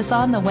 visit us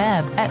on the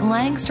web at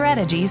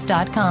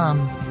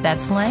langstrategies.com.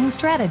 That's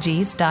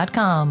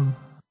langstrategies.com.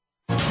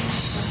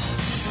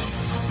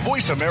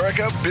 Voice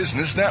America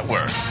Business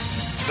Network,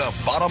 the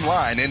bottom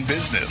line in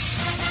business.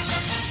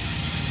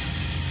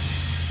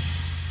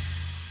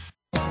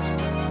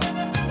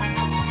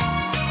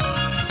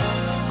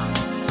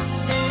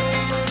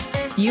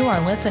 You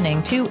are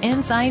listening to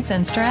Insights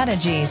and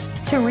Strategies.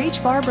 To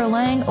reach Barbara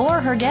Lang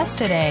or her guest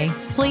today,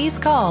 please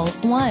call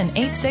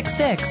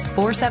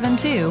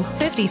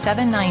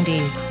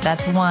 1-866-472-5790.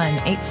 That's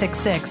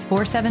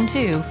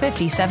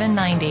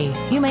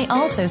 1-866-472-5790. You may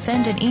also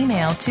send an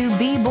email to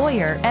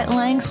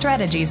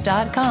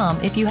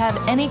bboyer@langstrategies.com if you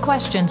have any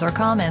questions or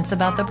comments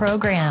about the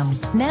program.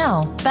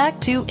 Now, back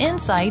to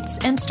Insights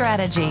and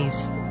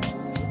Strategies.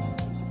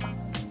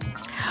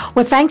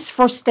 Well, thanks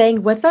for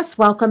staying with us.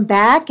 Welcome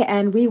back.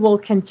 And we will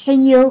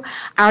continue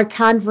our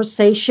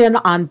conversation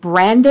on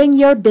branding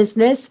your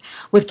business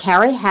with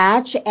Carrie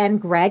Hatch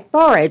and Greg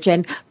Burridge.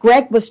 And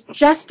Greg was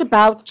just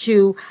about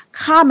to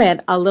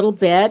comment a little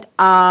bit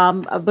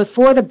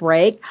before the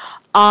break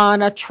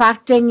on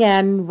attracting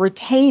and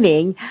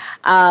retaining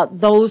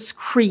those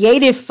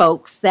creative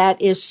folks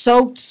that is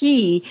so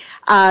key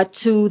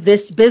to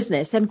this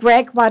business. And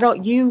Greg, why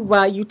don't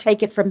you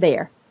take it from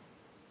there?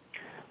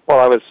 Well,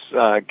 I was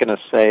going to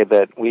say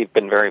that we've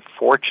been very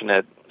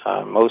fortunate.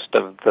 Most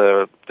of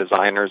the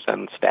designers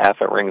and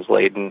staff at Rings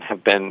Layden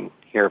have been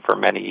here for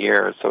many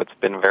years, so it's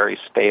been a very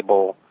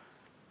stable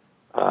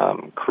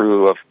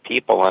crew of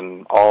people,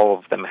 and all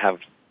of them have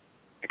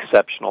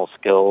exceptional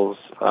skills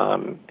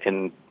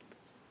in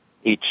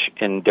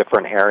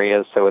different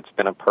areas, so it's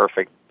been a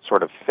perfect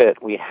sort of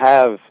fit. We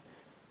have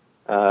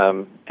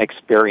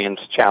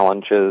experienced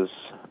challenges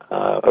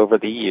over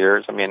the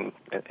years. I mean,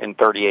 in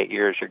 38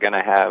 years, you're going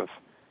to have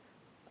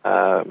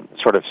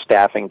sort of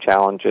staffing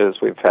challenges.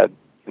 We've had,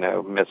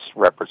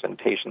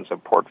 misrepresentations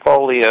of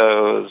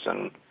portfolios,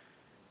 and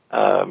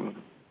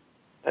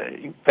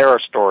there are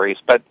stories.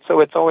 But so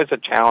it's always a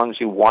challenge.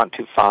 You want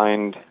to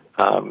find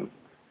the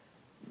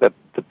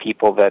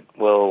people that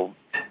will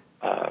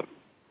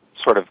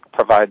sort of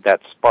provide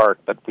that spark.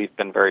 But we've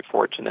been very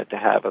fortunate to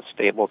have a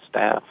stable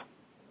staff.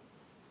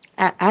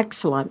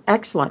 Excellent.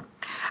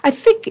 I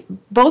think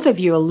both of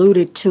you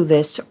alluded to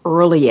this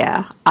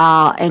earlier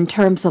in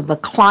terms of the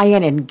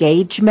client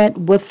engagement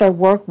with their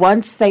work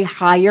once they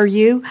hire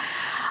you.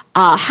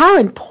 How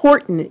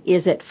important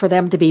is it for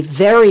them to be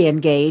very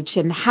engaged,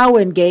 and how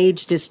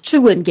engaged is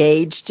too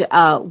engaged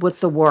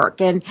with the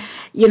work? And,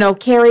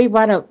 Carrie,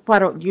 why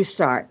don't you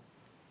start?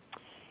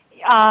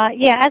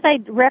 As I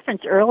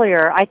referenced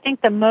earlier, I think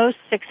the most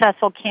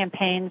successful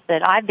campaigns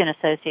that I've been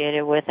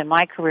associated with in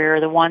my career are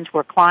the ones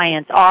where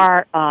clients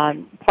are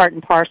part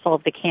and parcel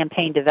of the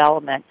campaign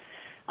development.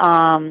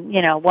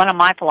 One of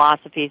my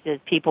philosophies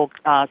is people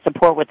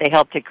support what they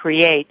help to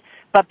create.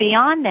 But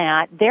beyond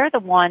that, they're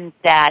the ones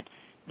that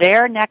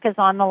Their neck is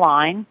on the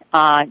line.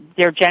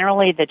 They're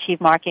generally the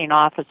chief marketing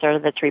officer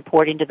that's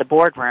reporting to the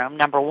boardroom,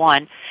 number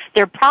one.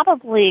 They're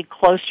probably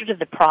closer to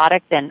the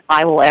product than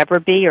I will ever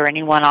be or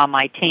anyone on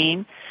my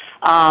team.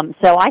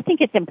 So I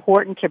think it's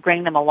important to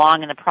bring them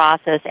along in the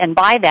process, and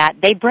by that,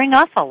 they bring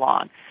us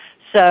along.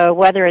 So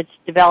whether it's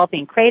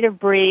developing creative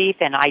brief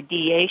and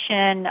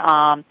ideation,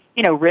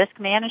 risk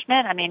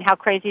management, I mean, how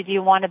crazy do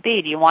you want to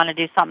be? Do you want to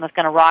do something that's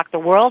going to rock the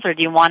world, or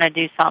do you want to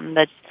do something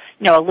that's,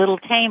 a little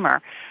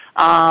tamer?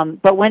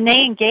 But when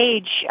they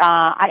engage,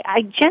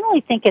 I generally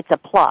think it's a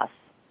plus.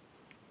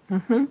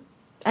 Mm-hmm.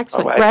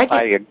 Excellent.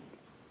 Greg?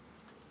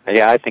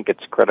 I think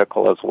it's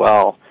critical as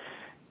well.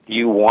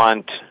 You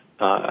want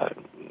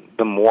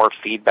the more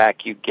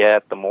feedback you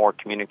get, the more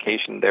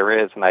communication there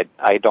is, and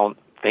I don't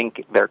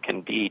think there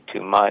can be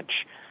too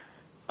much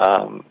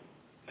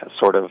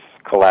sort of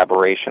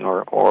collaboration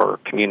or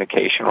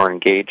communication or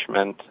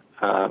engagement.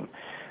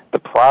 The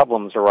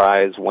problems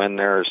arise when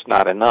there's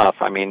not enough.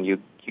 I mean, you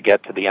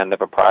get to the end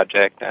of a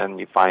project and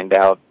you find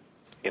out,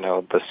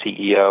 the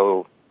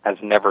CEO has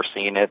never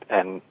seen it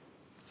and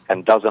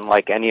doesn't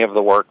like any of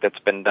the work that's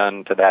been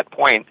done to that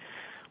point.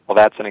 Well,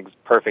 that's a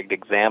perfect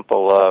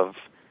example of,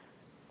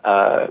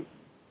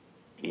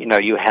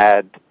 you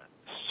had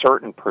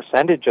certain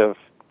percentage of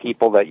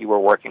people that you were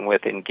working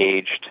with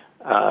engaged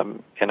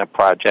in a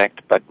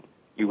project, but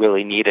you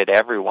really needed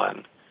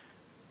everyone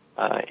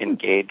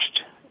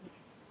engaged.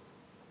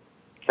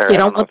 Carrie, I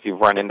don't know if you've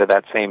run into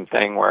that same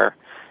thing where,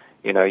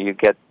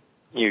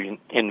 you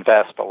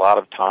invest a lot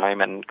of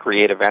time and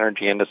creative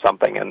energy into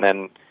something, and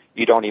then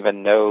you don't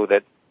even know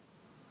that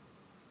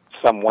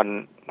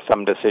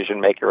some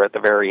decision maker at the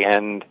very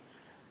end,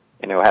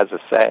 has a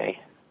say.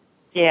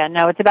 Yeah,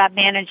 no, it's about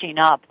managing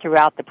up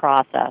throughout the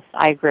process.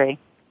 I agree.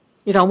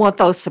 You don't want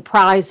those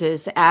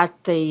surprises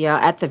at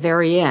the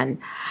very end.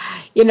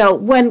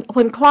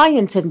 When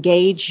clients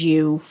engage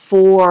you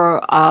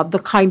for the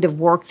kind of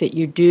work that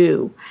you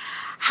do,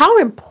 how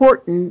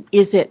important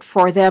is it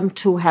for them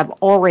to have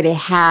already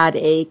had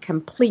a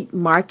complete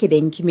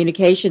marketing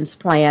communications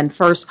plan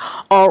first,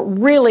 or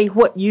really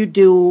what you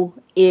do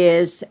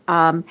is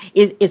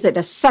it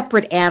a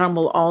separate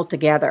animal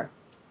altogether?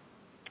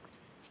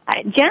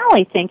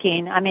 Generally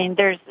thinking, I mean,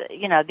 there's,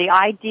 the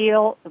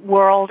ideal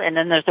world, and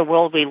then there's the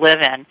world we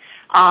live in.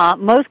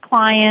 Most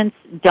clients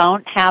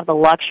don't have the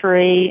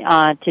luxury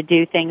to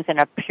do things in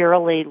a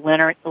purely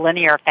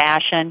linear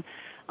fashion.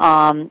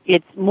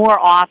 It's more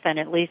often,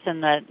 at least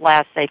in the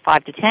last, say,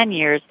 5 to 10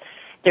 years,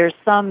 there's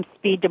some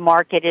speed to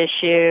market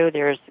issue,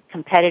 there's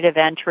competitive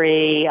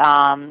entry,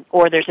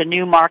 or there's a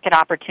new market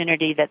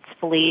opportunity that's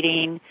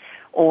fleeting,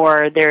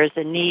 or there's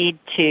a need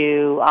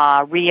to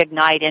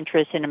reignite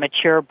interest in a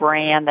mature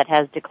brand that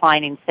has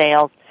declining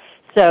sales.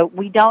 So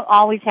we don't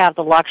always have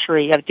the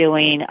luxury of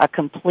doing a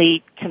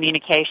complete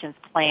communications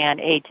plan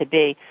A to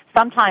B.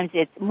 Sometimes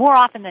more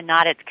often than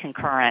not, it's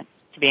concurrent,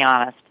 to be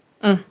honest.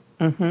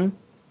 Mm-hmm.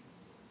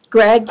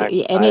 Greg,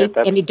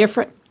 any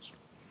different?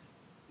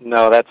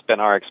 No, that's been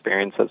our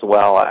experience as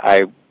well.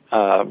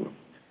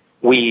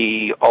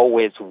 We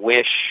always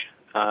wish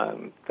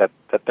that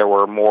there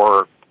were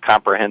more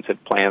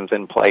comprehensive plans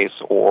in place,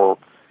 or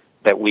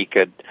that we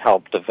could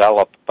help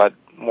develop, but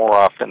more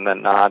often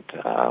than not,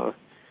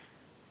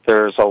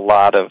 there's a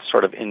lot of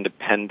sort of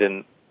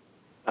independent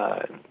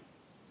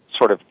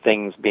sort of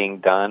things being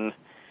done.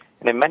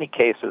 And in many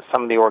cases,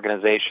 some of the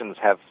organizations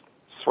have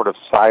sort of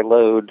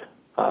siloed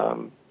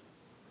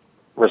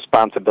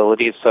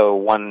responsibilities. So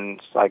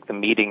one's like the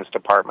meetings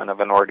department of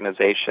an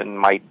organization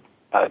might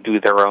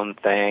do their own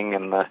thing,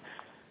 and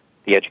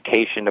the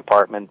education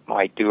department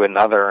might do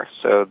another.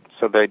 So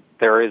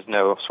there is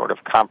no sort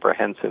of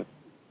comprehensive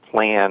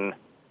plan,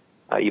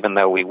 even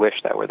though we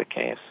wish that were the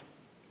case.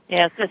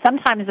 Yeah, so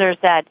sometimes there's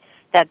that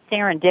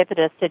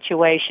serendipitous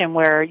situation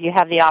where you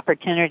have the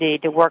opportunity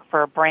to work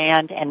for a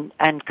brand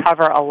and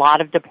cover a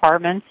lot of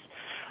departments,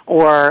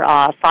 or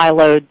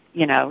siloed,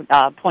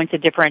 points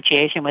of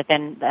differentiation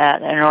within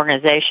an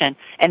organization,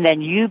 and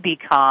then you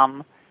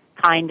become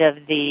kind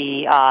of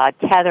the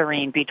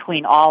tethering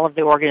between all of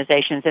the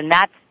organizations, and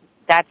that's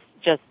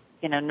just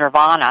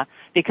nirvana,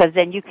 because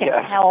then you can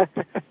help.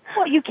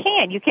 Well, you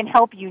can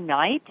help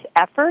unite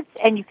efforts,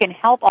 and you can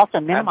help also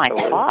minimize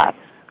costs,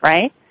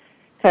 right?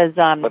 Because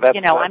I'm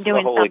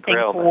doing something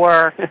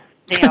for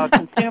a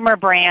consumer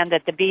brand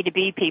that the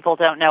B2B people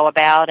don't know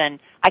about, and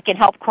I can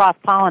help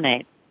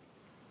cross-pollinate.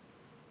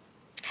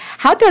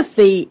 How does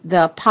the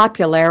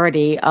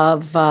popularity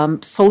of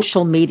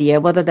social media,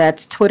 whether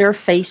that's Twitter,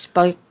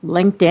 Facebook,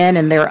 LinkedIn,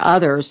 and there are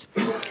others,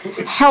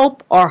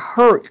 help or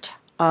hurt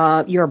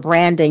your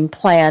branding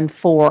plan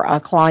for a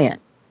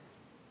client?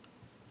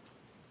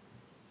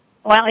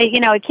 Well,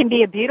 it can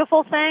be a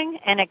beautiful thing,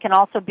 and it can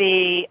also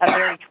be a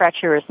very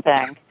treacherous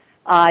thing.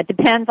 It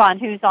depends on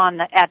who's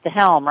at the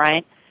helm,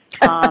 right?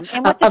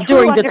 And what of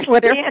doing the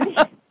Twitter.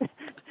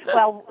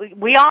 Well,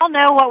 we all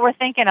know what we're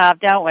thinking of,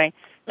 don't we?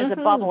 There's a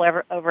bubble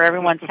over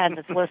everyone's head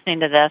that's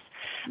listening to this.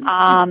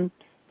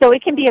 So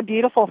it can be a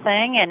beautiful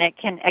thing, and it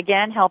can,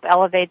 again, help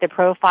elevate the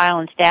profile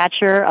and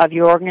stature of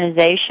your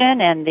organization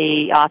and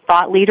the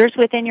thought leaders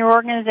within your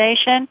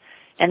organization.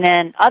 And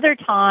then other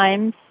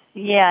times,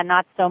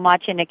 not so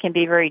much, and it can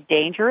be very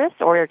dangerous,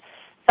 or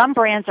some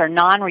brands are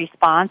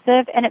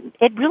non-responsive, and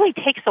it really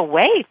takes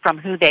away from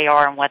who they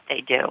are and what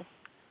they do.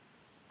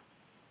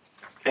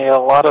 Yeah, a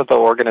lot of the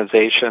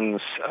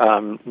organizations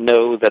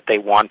know that they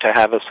want to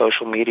have a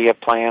social media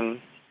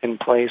plan in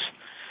place,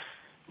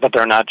 but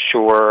they're not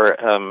sure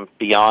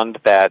beyond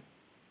that.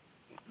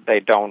 They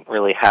don't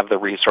really have the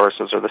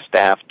resources or the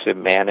staff to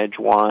manage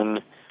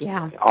one in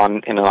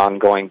an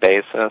ongoing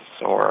basis,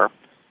 or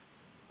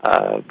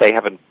they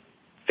haven't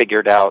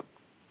figured out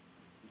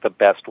the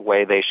best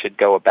way they should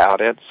go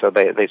about it. So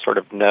they sort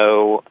of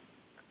know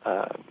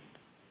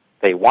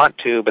they want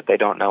to, but they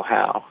don't know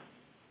how.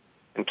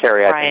 And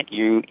Carrie, I think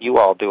you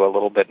all do a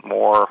little bit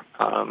more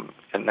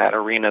in that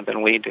arena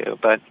than we do,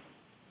 but.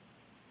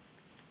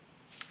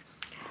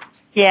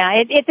 Yeah,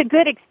 it's a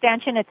good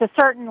extension.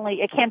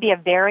 It can be a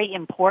very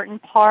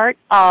important part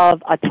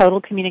of a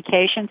total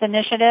communications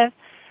initiative,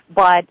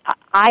 but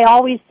I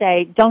always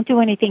say don't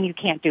do anything you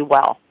can't do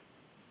well.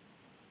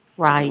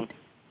 Right.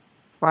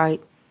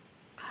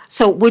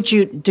 So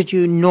did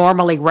you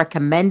normally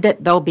recommend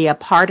it, though, be a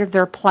part of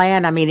their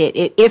plan? I mean,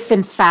 if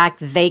in fact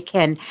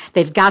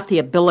they've got the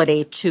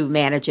ability to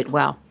manage it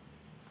well.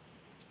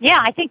 Yeah,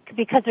 I think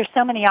because there's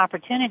so many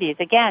opportunities,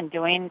 again,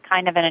 doing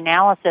kind of an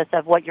analysis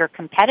of what your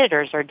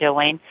competitors are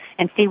doing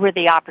and see where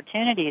the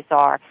opportunities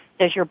are.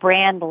 Does your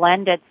brand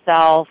lend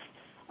itself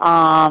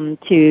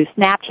to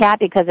Snapchat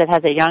because it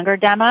has a younger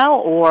demo,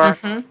 or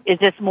is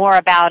this more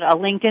about a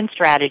LinkedIn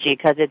strategy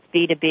because it's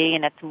B2B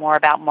and it's more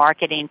about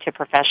marketing to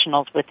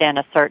professionals within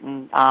a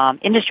certain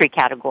industry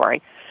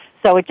category?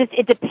 So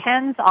it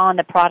depends on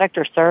the product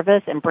or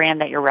service and brand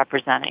that you're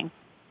representing.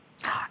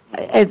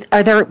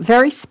 Are there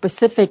very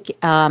specific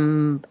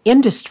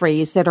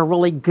industries that are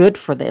really good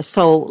for this?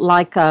 So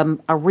like a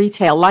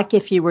retail, like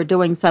if you were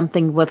doing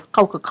something with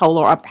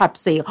Coca-Cola or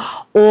Pepsi,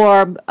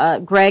 or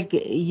Greg,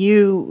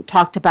 you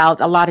talked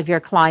about a lot of your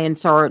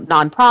clients are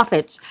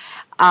nonprofits.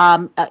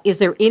 Is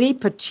there any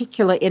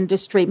particular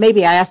industry,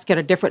 maybe I ask it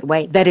a different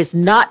way, that is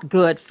not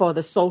good for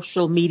the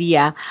social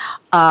media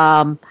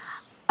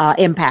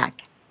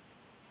impact?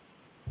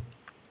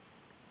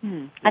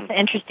 That's an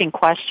interesting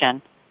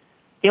question.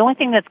 The only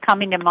thing that's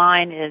coming to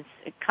mind is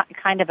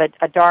kind of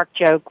a dark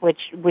joke, which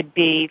would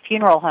be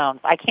funeral homes.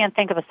 I can't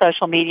think of a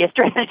social media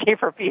strategy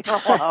for funeral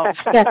homes.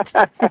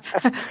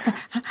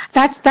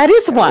 That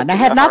is one. I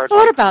had not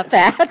thought about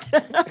that.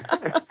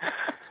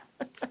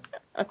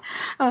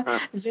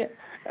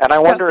 And I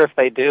wonder if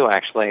they do,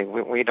 actually.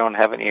 We don't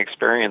have any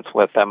experience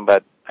with them,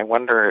 but I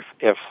wonder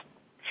if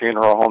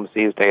funeral homes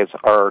these days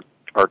are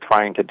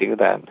trying to do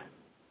that.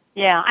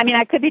 Yeah, I mean,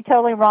 I could be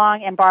totally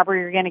wrong, and Barbara,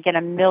 you're going to get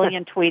a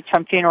million tweets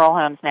from funeral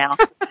homes now.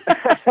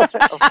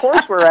 Of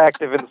course we're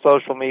active in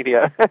social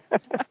media.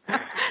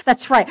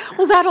 That's right.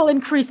 Well, that'll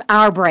increase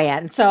our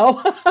brand,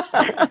 so.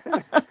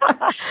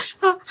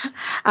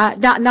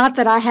 Not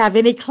that I have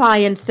any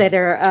clients that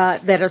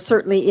are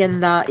certainly in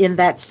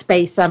that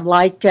space. I'm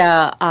like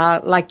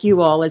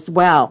you all as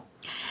well.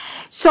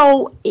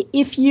 So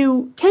if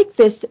you take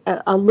this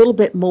a little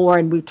bit more,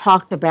 and we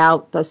talked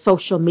about the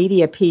social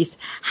media piece,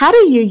 how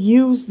do you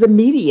use the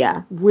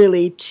media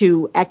really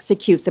to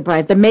execute the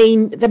brand, the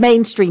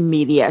mainstream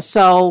media?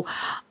 So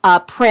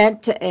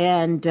print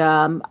and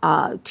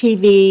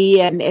TV,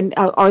 and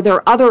are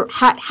there other,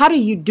 how do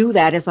you do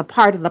that as a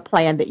part of the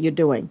plan that you're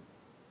doing?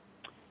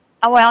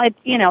 Well,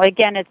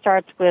 again, it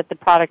starts with the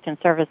product and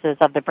services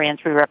of the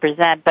brands we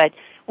represent, but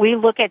we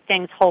look at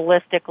things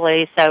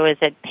holistically. So is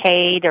it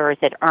paid, or is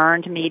it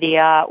earned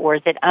media, or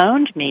is it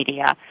owned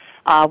media,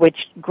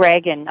 which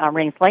Greg and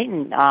Ring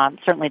Slayton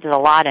certainly does a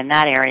lot in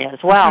that area as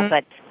well.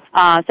 But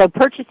so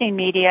purchasing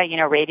media,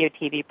 radio,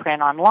 TV,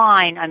 print,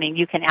 online, I mean,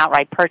 you can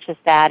outright purchase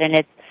that,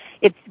 and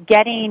it's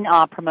getting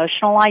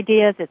promotional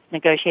ideas, it's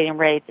negotiating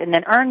rates, and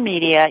then earned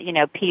media,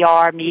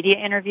 PR, media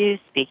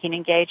interviews, speaking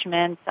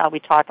engagements. We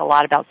talk a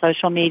lot about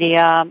social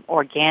media,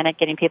 organic,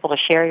 getting people to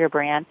share your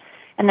brand.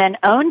 And then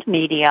owned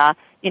media,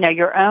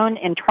 your own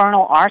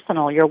internal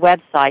arsenal, your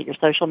website, your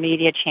social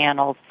media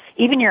channels,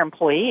 even your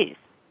employees.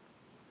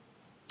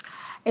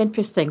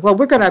 Interesting. Well,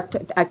 we're going to,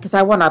 because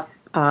I want to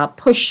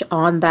push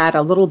on that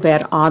a little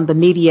bit on the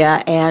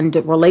media and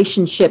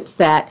relationships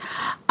that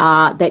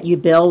you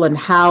build and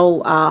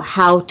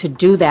how to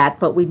do that.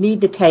 But we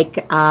need to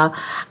take,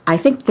 I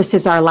think this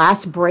is our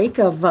last break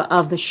of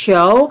the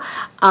show,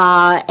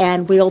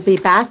 and we'll be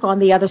back on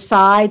the other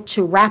side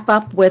to wrap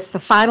up with the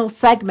final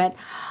segment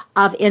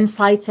of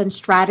Insights and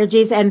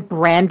Strategies and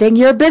Branding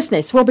Your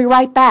Business. We'll be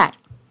right back.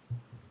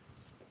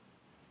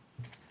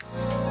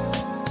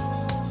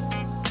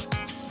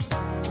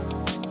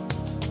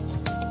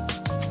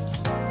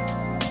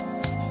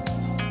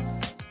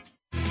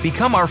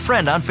 Become our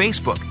friend on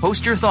Facebook.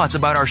 Post your thoughts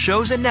about our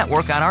shows and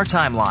network on our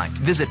timeline.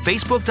 Visit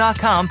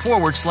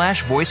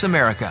facebook.com/Voice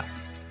America.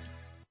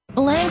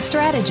 Lang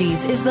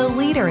Strategies is the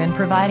leader in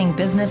providing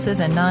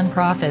businesses and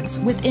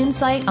nonprofits with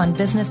insight on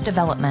business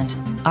development,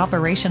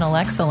 operational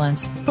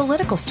excellence,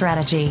 political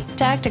strategy,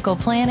 tactical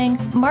planning,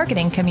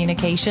 marketing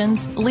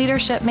communications,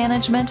 leadership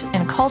management,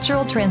 and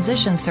cultural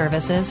transition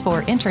services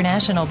for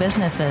international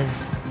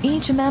businesses.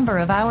 Each member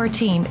of our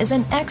team is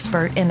an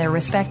expert in their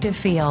respective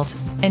field,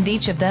 and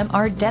each of them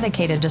are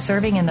dedicated to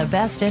serving in the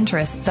best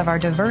interests of our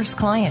diverse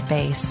client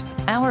base.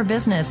 Our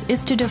business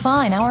is to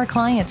define our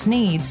clients'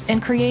 needs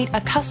and create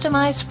a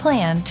customized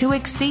plan to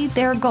exceed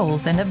their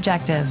goals and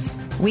objectives.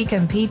 We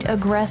compete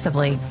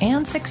aggressively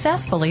and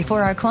successfully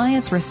for our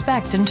clients'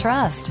 respect and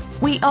trust.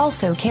 We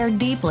also care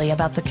deeply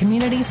about the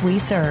communities we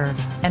serve,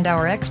 and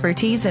our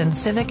expertise in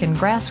civic and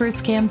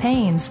grassroots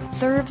campaigns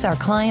serves our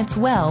clients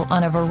well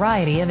on a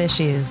variety of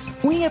issues.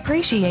 We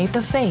appreciate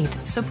the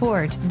faith,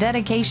 support,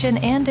 dedication,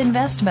 and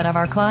investment of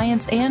our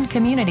clients and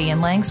community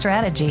in Lang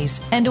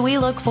Strategies, and we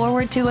look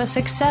forward to a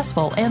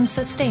successful and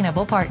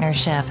sustainable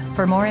partnership.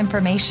 For more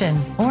information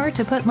or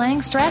to put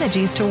Lang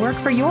Strategies to work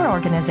for your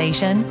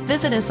organization,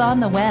 visit us on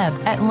the web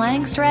at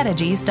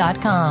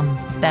langstrategies.com.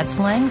 That's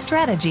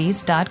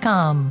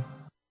langstrategies.com.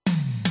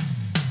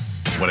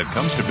 When it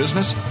comes to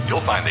business, you'll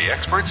find the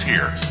experts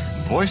here.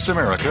 Voice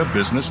America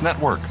Business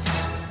Network.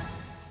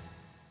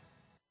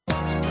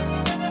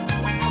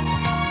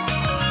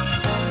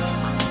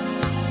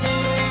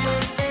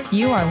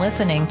 You are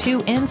listening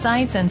to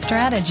Insights and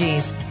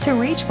Strategies. To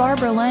reach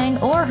Barbara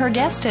Lang or her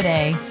guest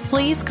today,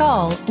 please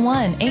call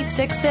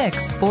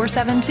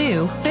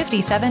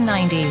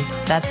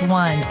 1-866-472-5790. That's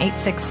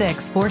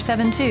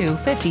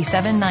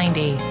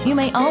 1-866-472-5790. You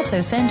may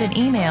also send an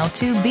email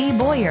to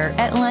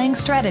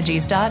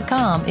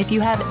bboyer@langstrategies.com if you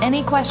have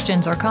any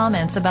questions or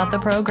comments about the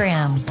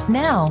program.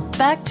 Now,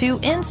 back to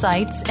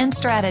Insights and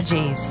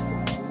Strategies.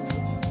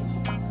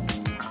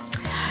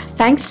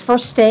 Thanks for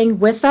staying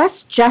with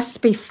us.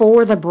 Just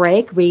before the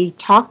break, we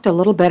talked a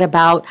little bit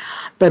about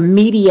the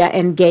media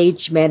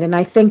engagement. And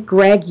I think,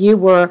 Greg, you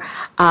were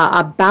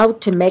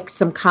about to make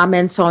some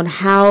comments on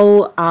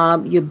how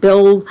you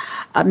build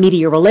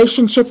media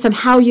relationships and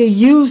how you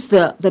use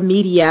the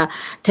media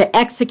to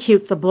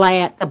execute the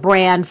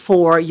brand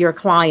for your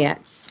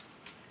clients.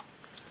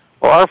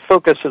 Well, our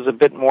focus is a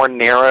bit more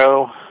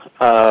narrow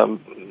than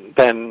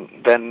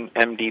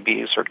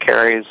MDB's or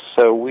Carrie's.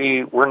 So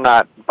we're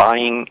not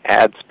buying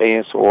ad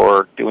space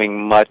or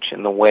doing much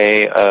in the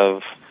way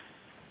of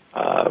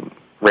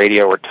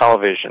radio or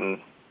television.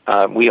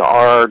 We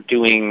are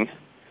doing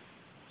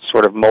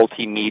sort of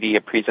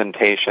multimedia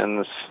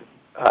presentations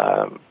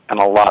and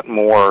a lot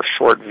more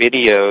short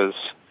videos.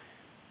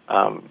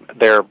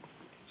 They're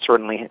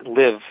certainly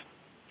live,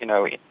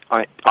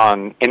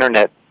 on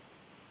internet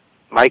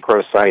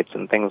microsites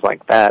and things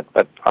like that,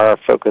 but our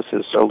focus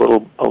is a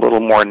little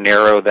more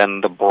narrow than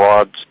the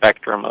broad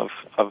spectrum of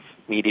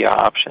media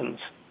options.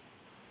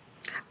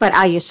 But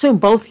I assume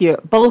both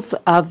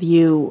of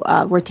you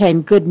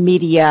retain good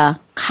media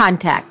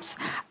contacts.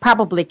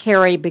 Probably,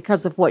 Carrie,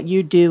 because of what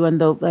you do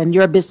and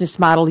your business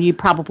model, you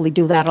probably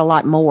do that a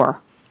lot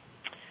more.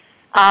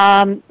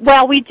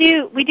 Well, we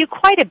do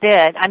quite a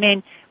bit. I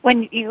mean,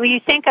 when you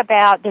think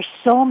about, there's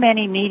so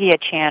many media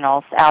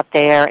channels out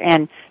there,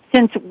 and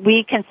since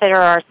we consider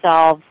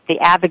ourselves the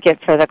advocate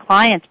for the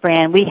client's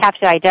brand, we have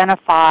to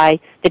identify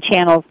the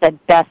channels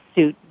that best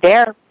suit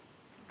their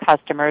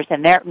customers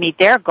and meet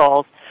their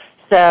goals.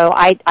 So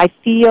I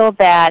feel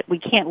that we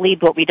can't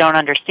lead what we don't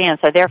understand.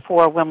 So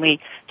therefore, when we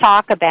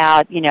talk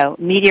about,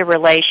 media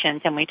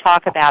relations and we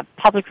talk about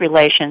public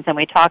relations and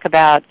we talk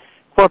about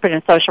corporate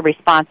and social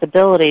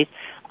responsibilities,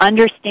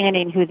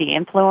 understanding who the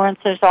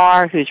influencers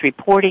are, who's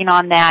reporting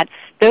on that,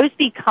 those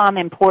become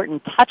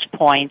important touch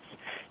points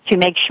to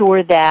make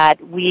sure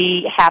that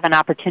we have an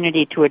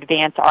opportunity to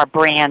advance our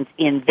brands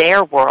in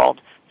their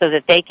world so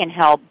that they can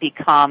help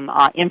become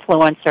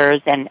influencers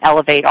and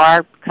elevate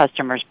our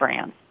customers'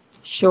 brands.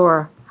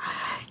 Sure.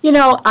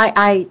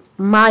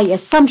 My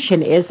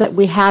assumption is that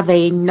we have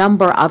a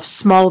number of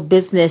small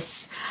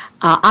business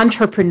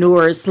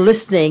entrepreneurs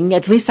listening,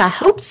 at least I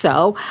hope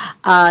so,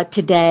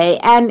 today.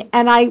 And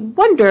I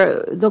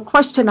wonder, the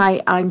question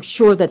I'm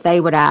sure that they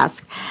would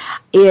ask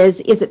is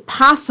it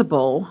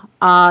possible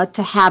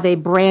to have a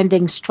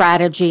branding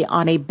strategy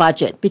on a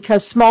budget?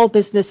 Because small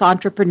business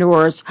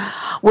entrepreneurs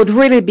would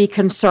really be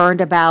concerned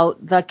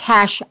about the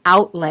cash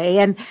outlay,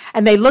 and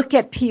they look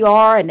at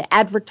PR and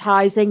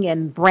advertising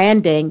and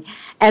branding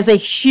as a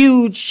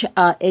huge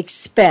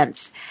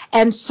expense.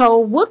 And so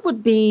what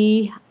would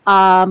be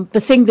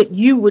the thing that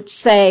you would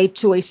say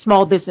to a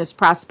small business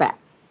prospect?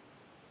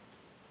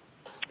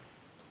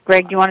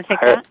 Greg, do you want to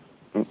take that?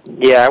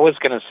 Yeah, I was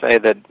going to say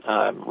that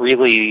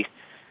really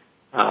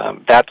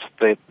that's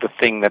the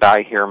thing that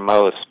I hear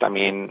most. I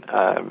mean,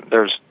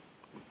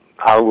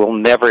 I will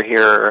never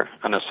hear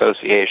an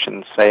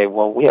association say,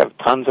 well, we have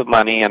tons of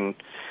money and,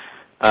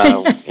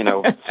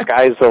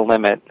 sky's the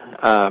limit.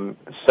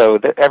 So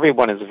that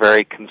everyone is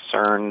very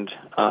concerned.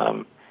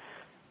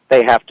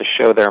 They have to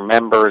show their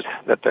members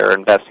that they're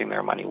investing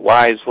their money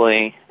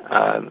wisely.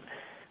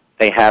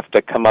 They have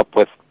to come up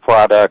with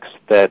products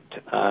that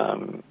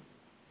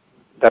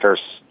that are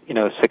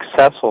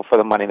successful for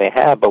the money they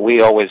have. But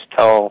we always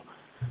tell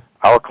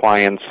our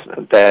clients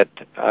that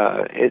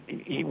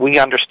we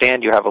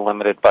understand you have a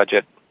limited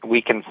budget.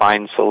 We can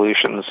find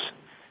solutions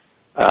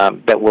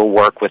that will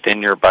work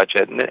within your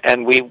budget,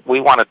 and we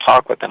want to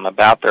talk with them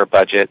about their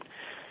budget.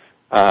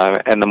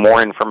 And the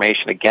more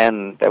information,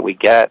 again, that we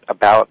get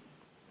about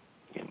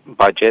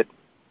budget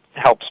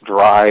helps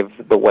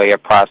drive the way a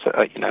process,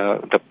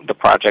 the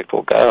project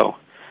will go.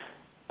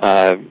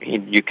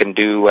 You can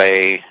do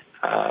a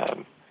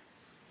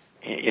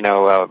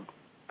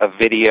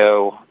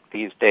video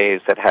these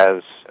days that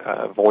has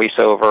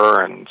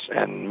voiceover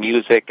and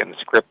music and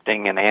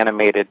scripting and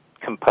animated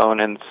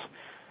components.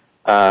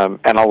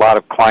 And a lot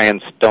of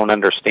clients don't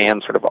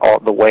understand sort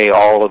of the way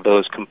all of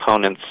those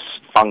components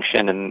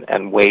function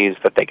and ways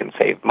that they can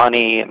save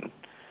money. And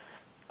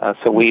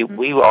so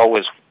we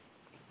always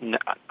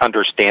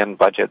understand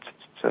budgets.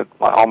 It's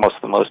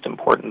almost the most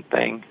important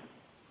thing.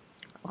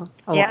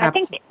 Yeah, I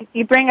think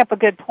you bring up a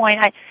good point.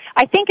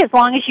 I think as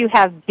long as you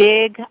have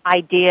big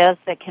ideas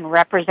that can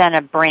represent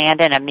a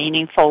brand in a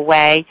meaningful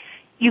way,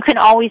 you can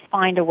always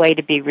find a way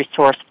to be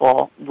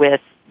resourceful with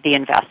the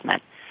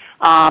investment.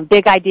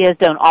 Big ideas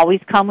don't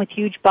always come with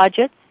huge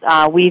budgets.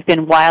 We've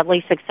been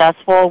wildly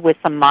successful with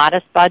some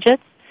modest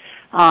budgets.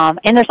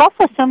 And there's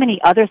also so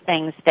many other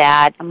things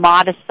that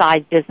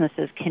modest-sized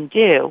businesses can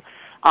do.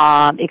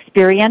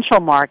 Experiential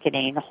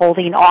marketing,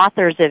 holding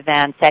authors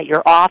events at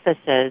your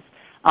offices.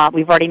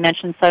 We've already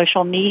mentioned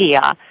social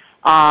media.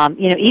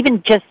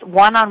 Even just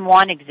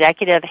one-on-one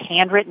executive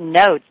handwritten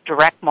notes,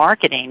 direct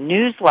marketing,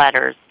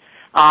 newsletters.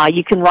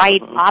 You can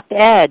write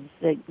op-eds,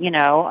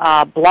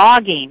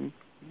 blogging,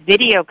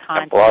 video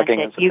content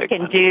that you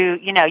can do,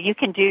 you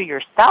can do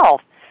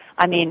yourself.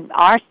 I mean,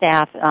 our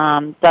staff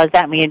does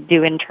that, and we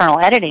do internal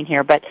editing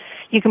here, but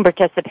you can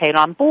participate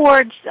on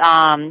boards,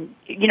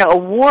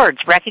 awards,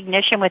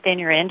 recognition within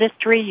your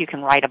industry. You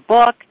can write a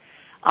book.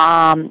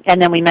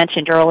 And then we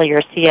mentioned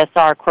earlier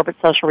CSR, corporate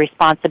social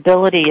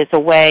responsibility, is a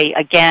way,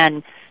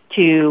 again,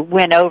 to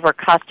win over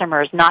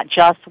customers, not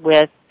just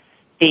with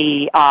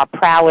the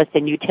prowess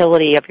and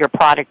utility of your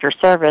product or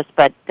service,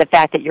 but the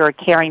fact that you're a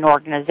caring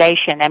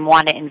organization and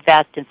want to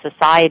invest in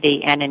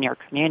society and in your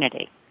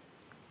community.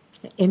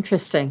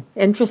 Interesting.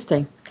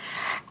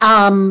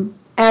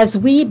 As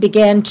we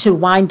begin to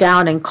wind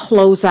down and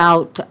close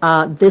out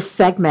this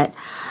segment,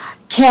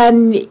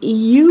 can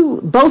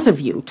you, both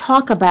of you,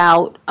 talk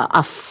about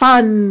a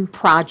fun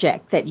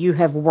project that you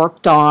have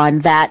worked on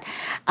that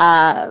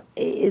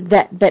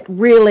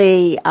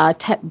really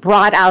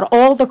brought out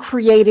all the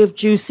creative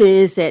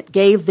juices? It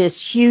gave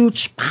this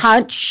huge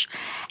punch,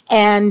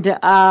 and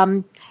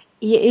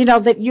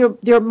that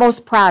you're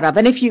most proud of.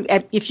 And if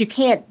you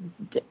can't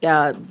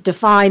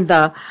define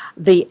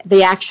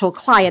the actual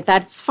client,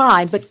 that's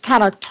fine. But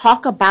kind of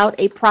talk about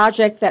a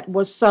project that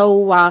was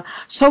so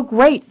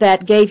great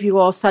that gave you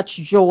all such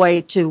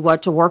joy to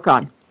work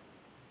on.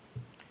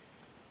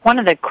 One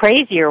of the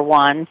crazier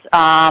ones,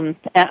 and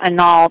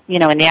all,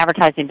 in the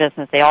advertising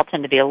business, they all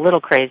tend to be a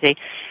little crazy,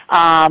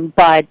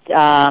 but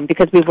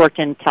because we've worked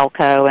in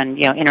telco and,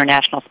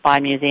 International Spy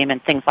Museum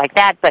and things like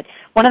that, but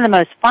one of the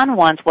most fun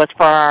ones was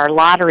for our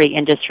lottery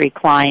industry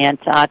client,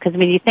 because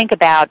when you think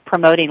about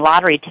promoting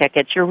lottery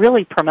tickets, you're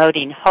really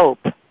promoting hope,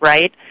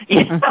 right?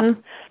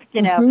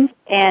 Mm-hmm.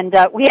 And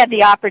we had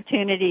the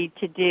opportunity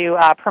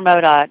to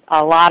promote a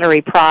lottery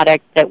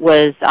product that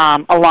was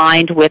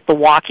aligned with The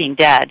Walking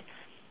Dead.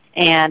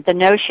 And the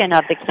notion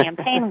of the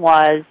campaign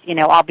was,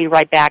 I'll be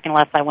right back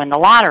unless I win the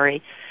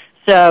lottery.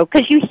 So,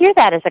 because you hear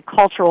that as a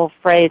cultural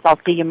phrase, I'll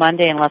see you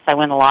Monday unless I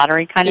win the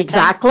lottery kind of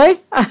exactly.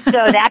 thing.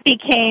 So that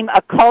became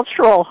a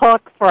cultural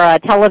hook for a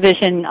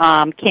television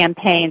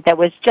campaign that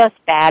was just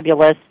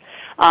fabulous.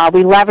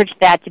 We leveraged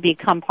that to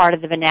become part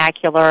of the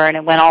vernacular, and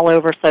it went all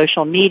over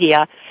social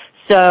media.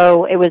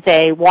 So it was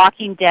a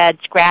Walking Dead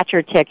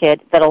scratcher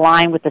ticket that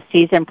aligned with the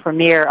season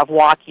premiere of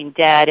Walking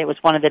Dead. It was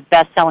one of the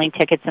best-selling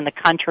tickets in the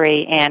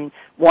country and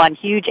won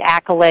huge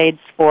accolades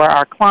for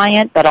our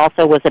client, but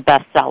also was a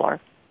bestseller.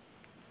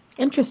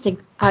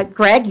 Interesting.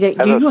 Greg, do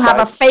you have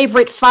a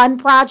favorite fun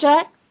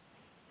project?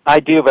 I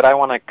do, but I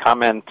want to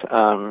comment,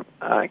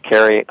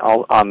 Carrie,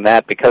 on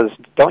that, because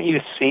don't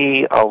you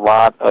see a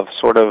lot of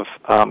sort of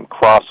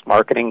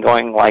cross-marketing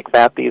going like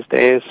that these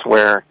days,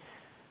 where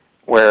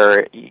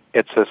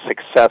it's a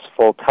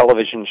successful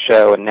television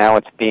show and now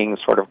it's being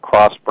sort of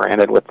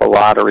cross-branded with the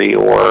lottery,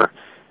 or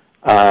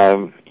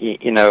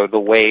the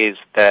ways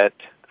that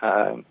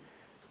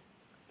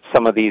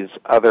some of these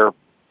other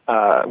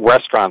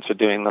restaurants are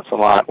doing this a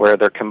lot, where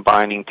they're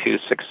combining two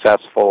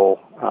successful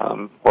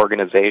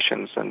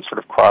organizations and sort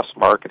of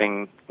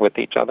cross-marketing with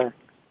each other.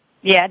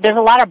 Yeah, there's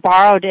a lot of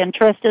borrowed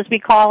interest, as we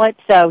call it,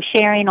 so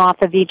sharing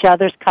off of each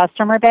other's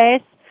customer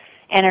base.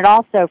 And it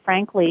also,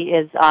 frankly,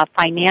 is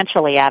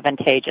financially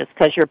advantageous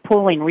because you're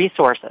pooling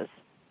resources.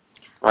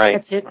 Right.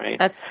 That's it. Right.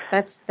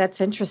 That's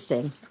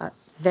interesting.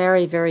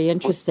 Very, very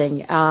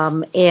interesting.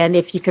 And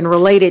if you can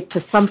relate it to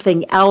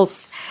something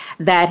else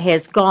that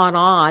has gone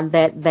on,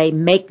 that they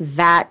make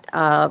that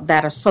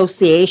that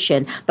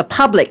association, the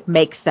public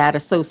makes that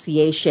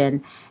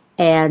association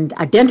and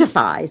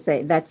identifies.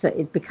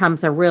 It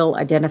becomes a real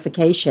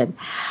identification.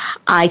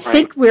 I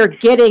think we're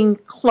getting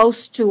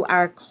close to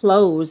our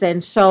close,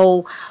 and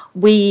so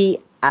we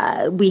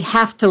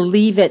have to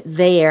leave it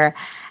there.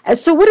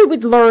 So what did we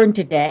learn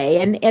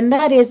today? And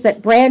that is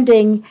that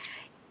branding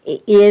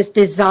is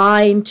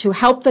designed to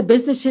help the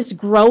businesses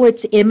grow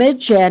its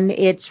image and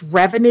its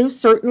revenue,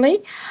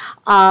 certainly,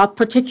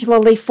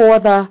 particularly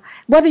for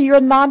whether you're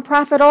a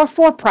nonprofit or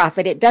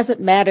for-profit, it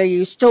doesn't matter.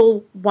 You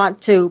still want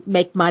to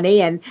make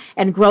money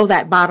and grow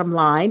that bottom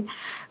line.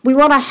 We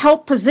want to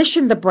help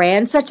position the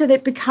brand such that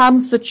it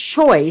becomes the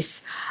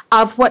choice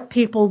of what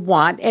people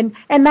want, and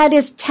that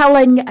is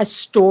telling a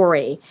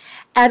story.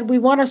 And we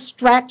want to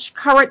stretch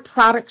current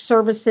product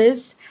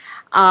services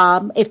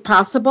if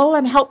possible,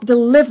 and help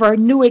deliver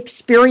new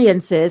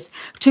experiences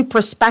to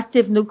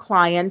prospective new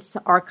clients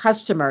or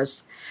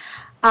customers.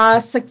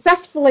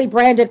 Successfully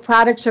branded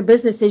products or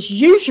businesses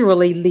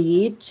usually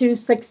lead to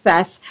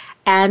success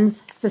and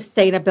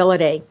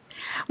sustainability.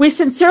 We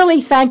sincerely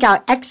thank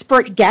our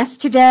expert guest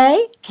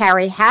today,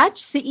 Carrie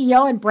Hatch,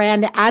 CEO and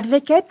brand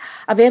advocate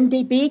of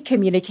MDB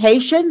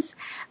Communications,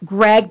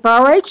 Greg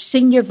Burridge,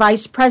 Senior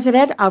Vice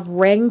President of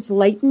Rings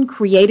Layton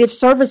Creative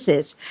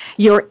Services.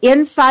 Your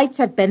insights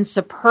have been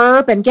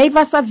superb and gave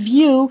us a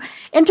view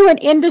into an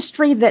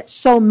industry that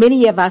so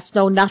many of us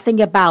know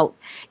nothing about,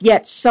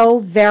 yet so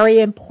very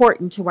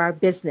important to our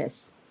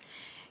business.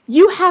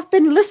 You have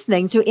been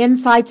listening to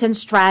Insights and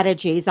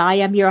Strategies. I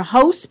am your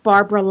host,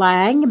 Barbara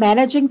Lang,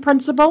 Managing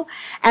Principal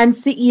and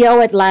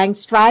CEO at Lang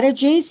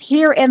Strategies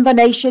here in the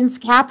nation's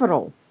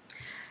capital.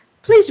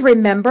 Please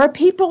remember,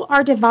 people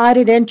are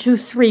divided into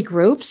three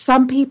groups.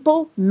 Some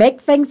people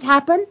make things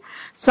happen.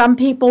 Some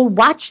people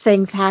watch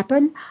things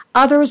happen.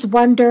 Others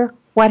wonder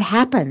what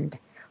happened.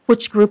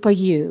 Which group are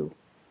you?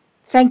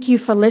 Thank you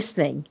for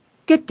listening.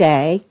 Good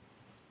day.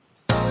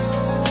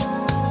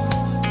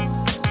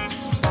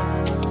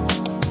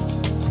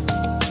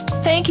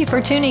 Thank you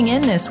for tuning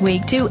in this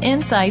week to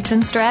Insights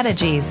and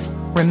Strategies.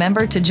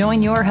 Remember to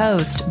join your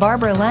host,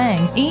 Barbara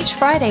Lang, each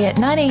Friday at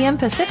 9 a.m.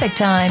 Pacific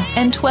Time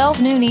and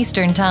 12 noon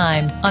Eastern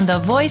Time on the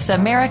Voice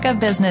America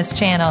Business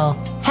Channel.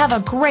 Have a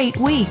great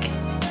week.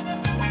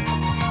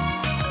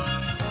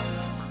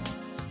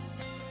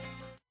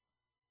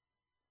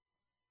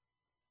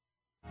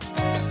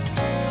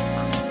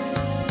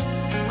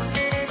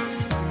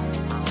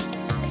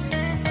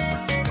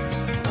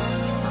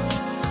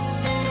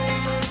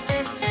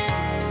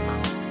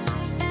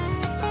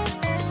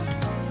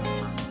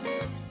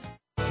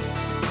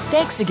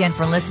 Thanks again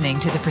for listening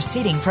to the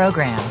preceding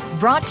program,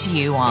 brought to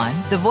you on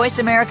the Voice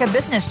America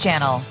Business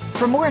Channel.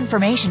 For more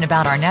information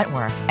about our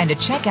network and to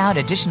check out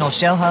additional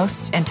show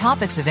hosts and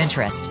topics of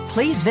interest,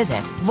 please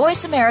visit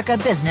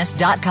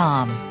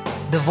voiceamericabusiness.com.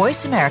 The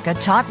Voice America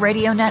Talk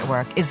Radio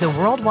Network is the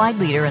worldwide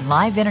leader in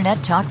live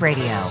Internet talk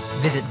radio.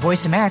 Visit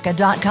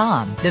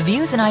voiceamerica.com. The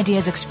views and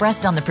ideas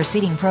expressed on the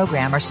preceding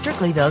program are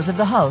strictly those of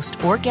the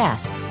host or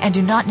guests and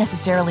do not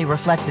necessarily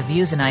reflect the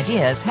views and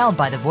ideas held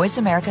by the Voice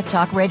America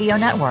Talk Radio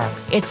Network,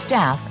 its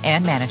staff,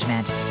 and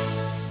management.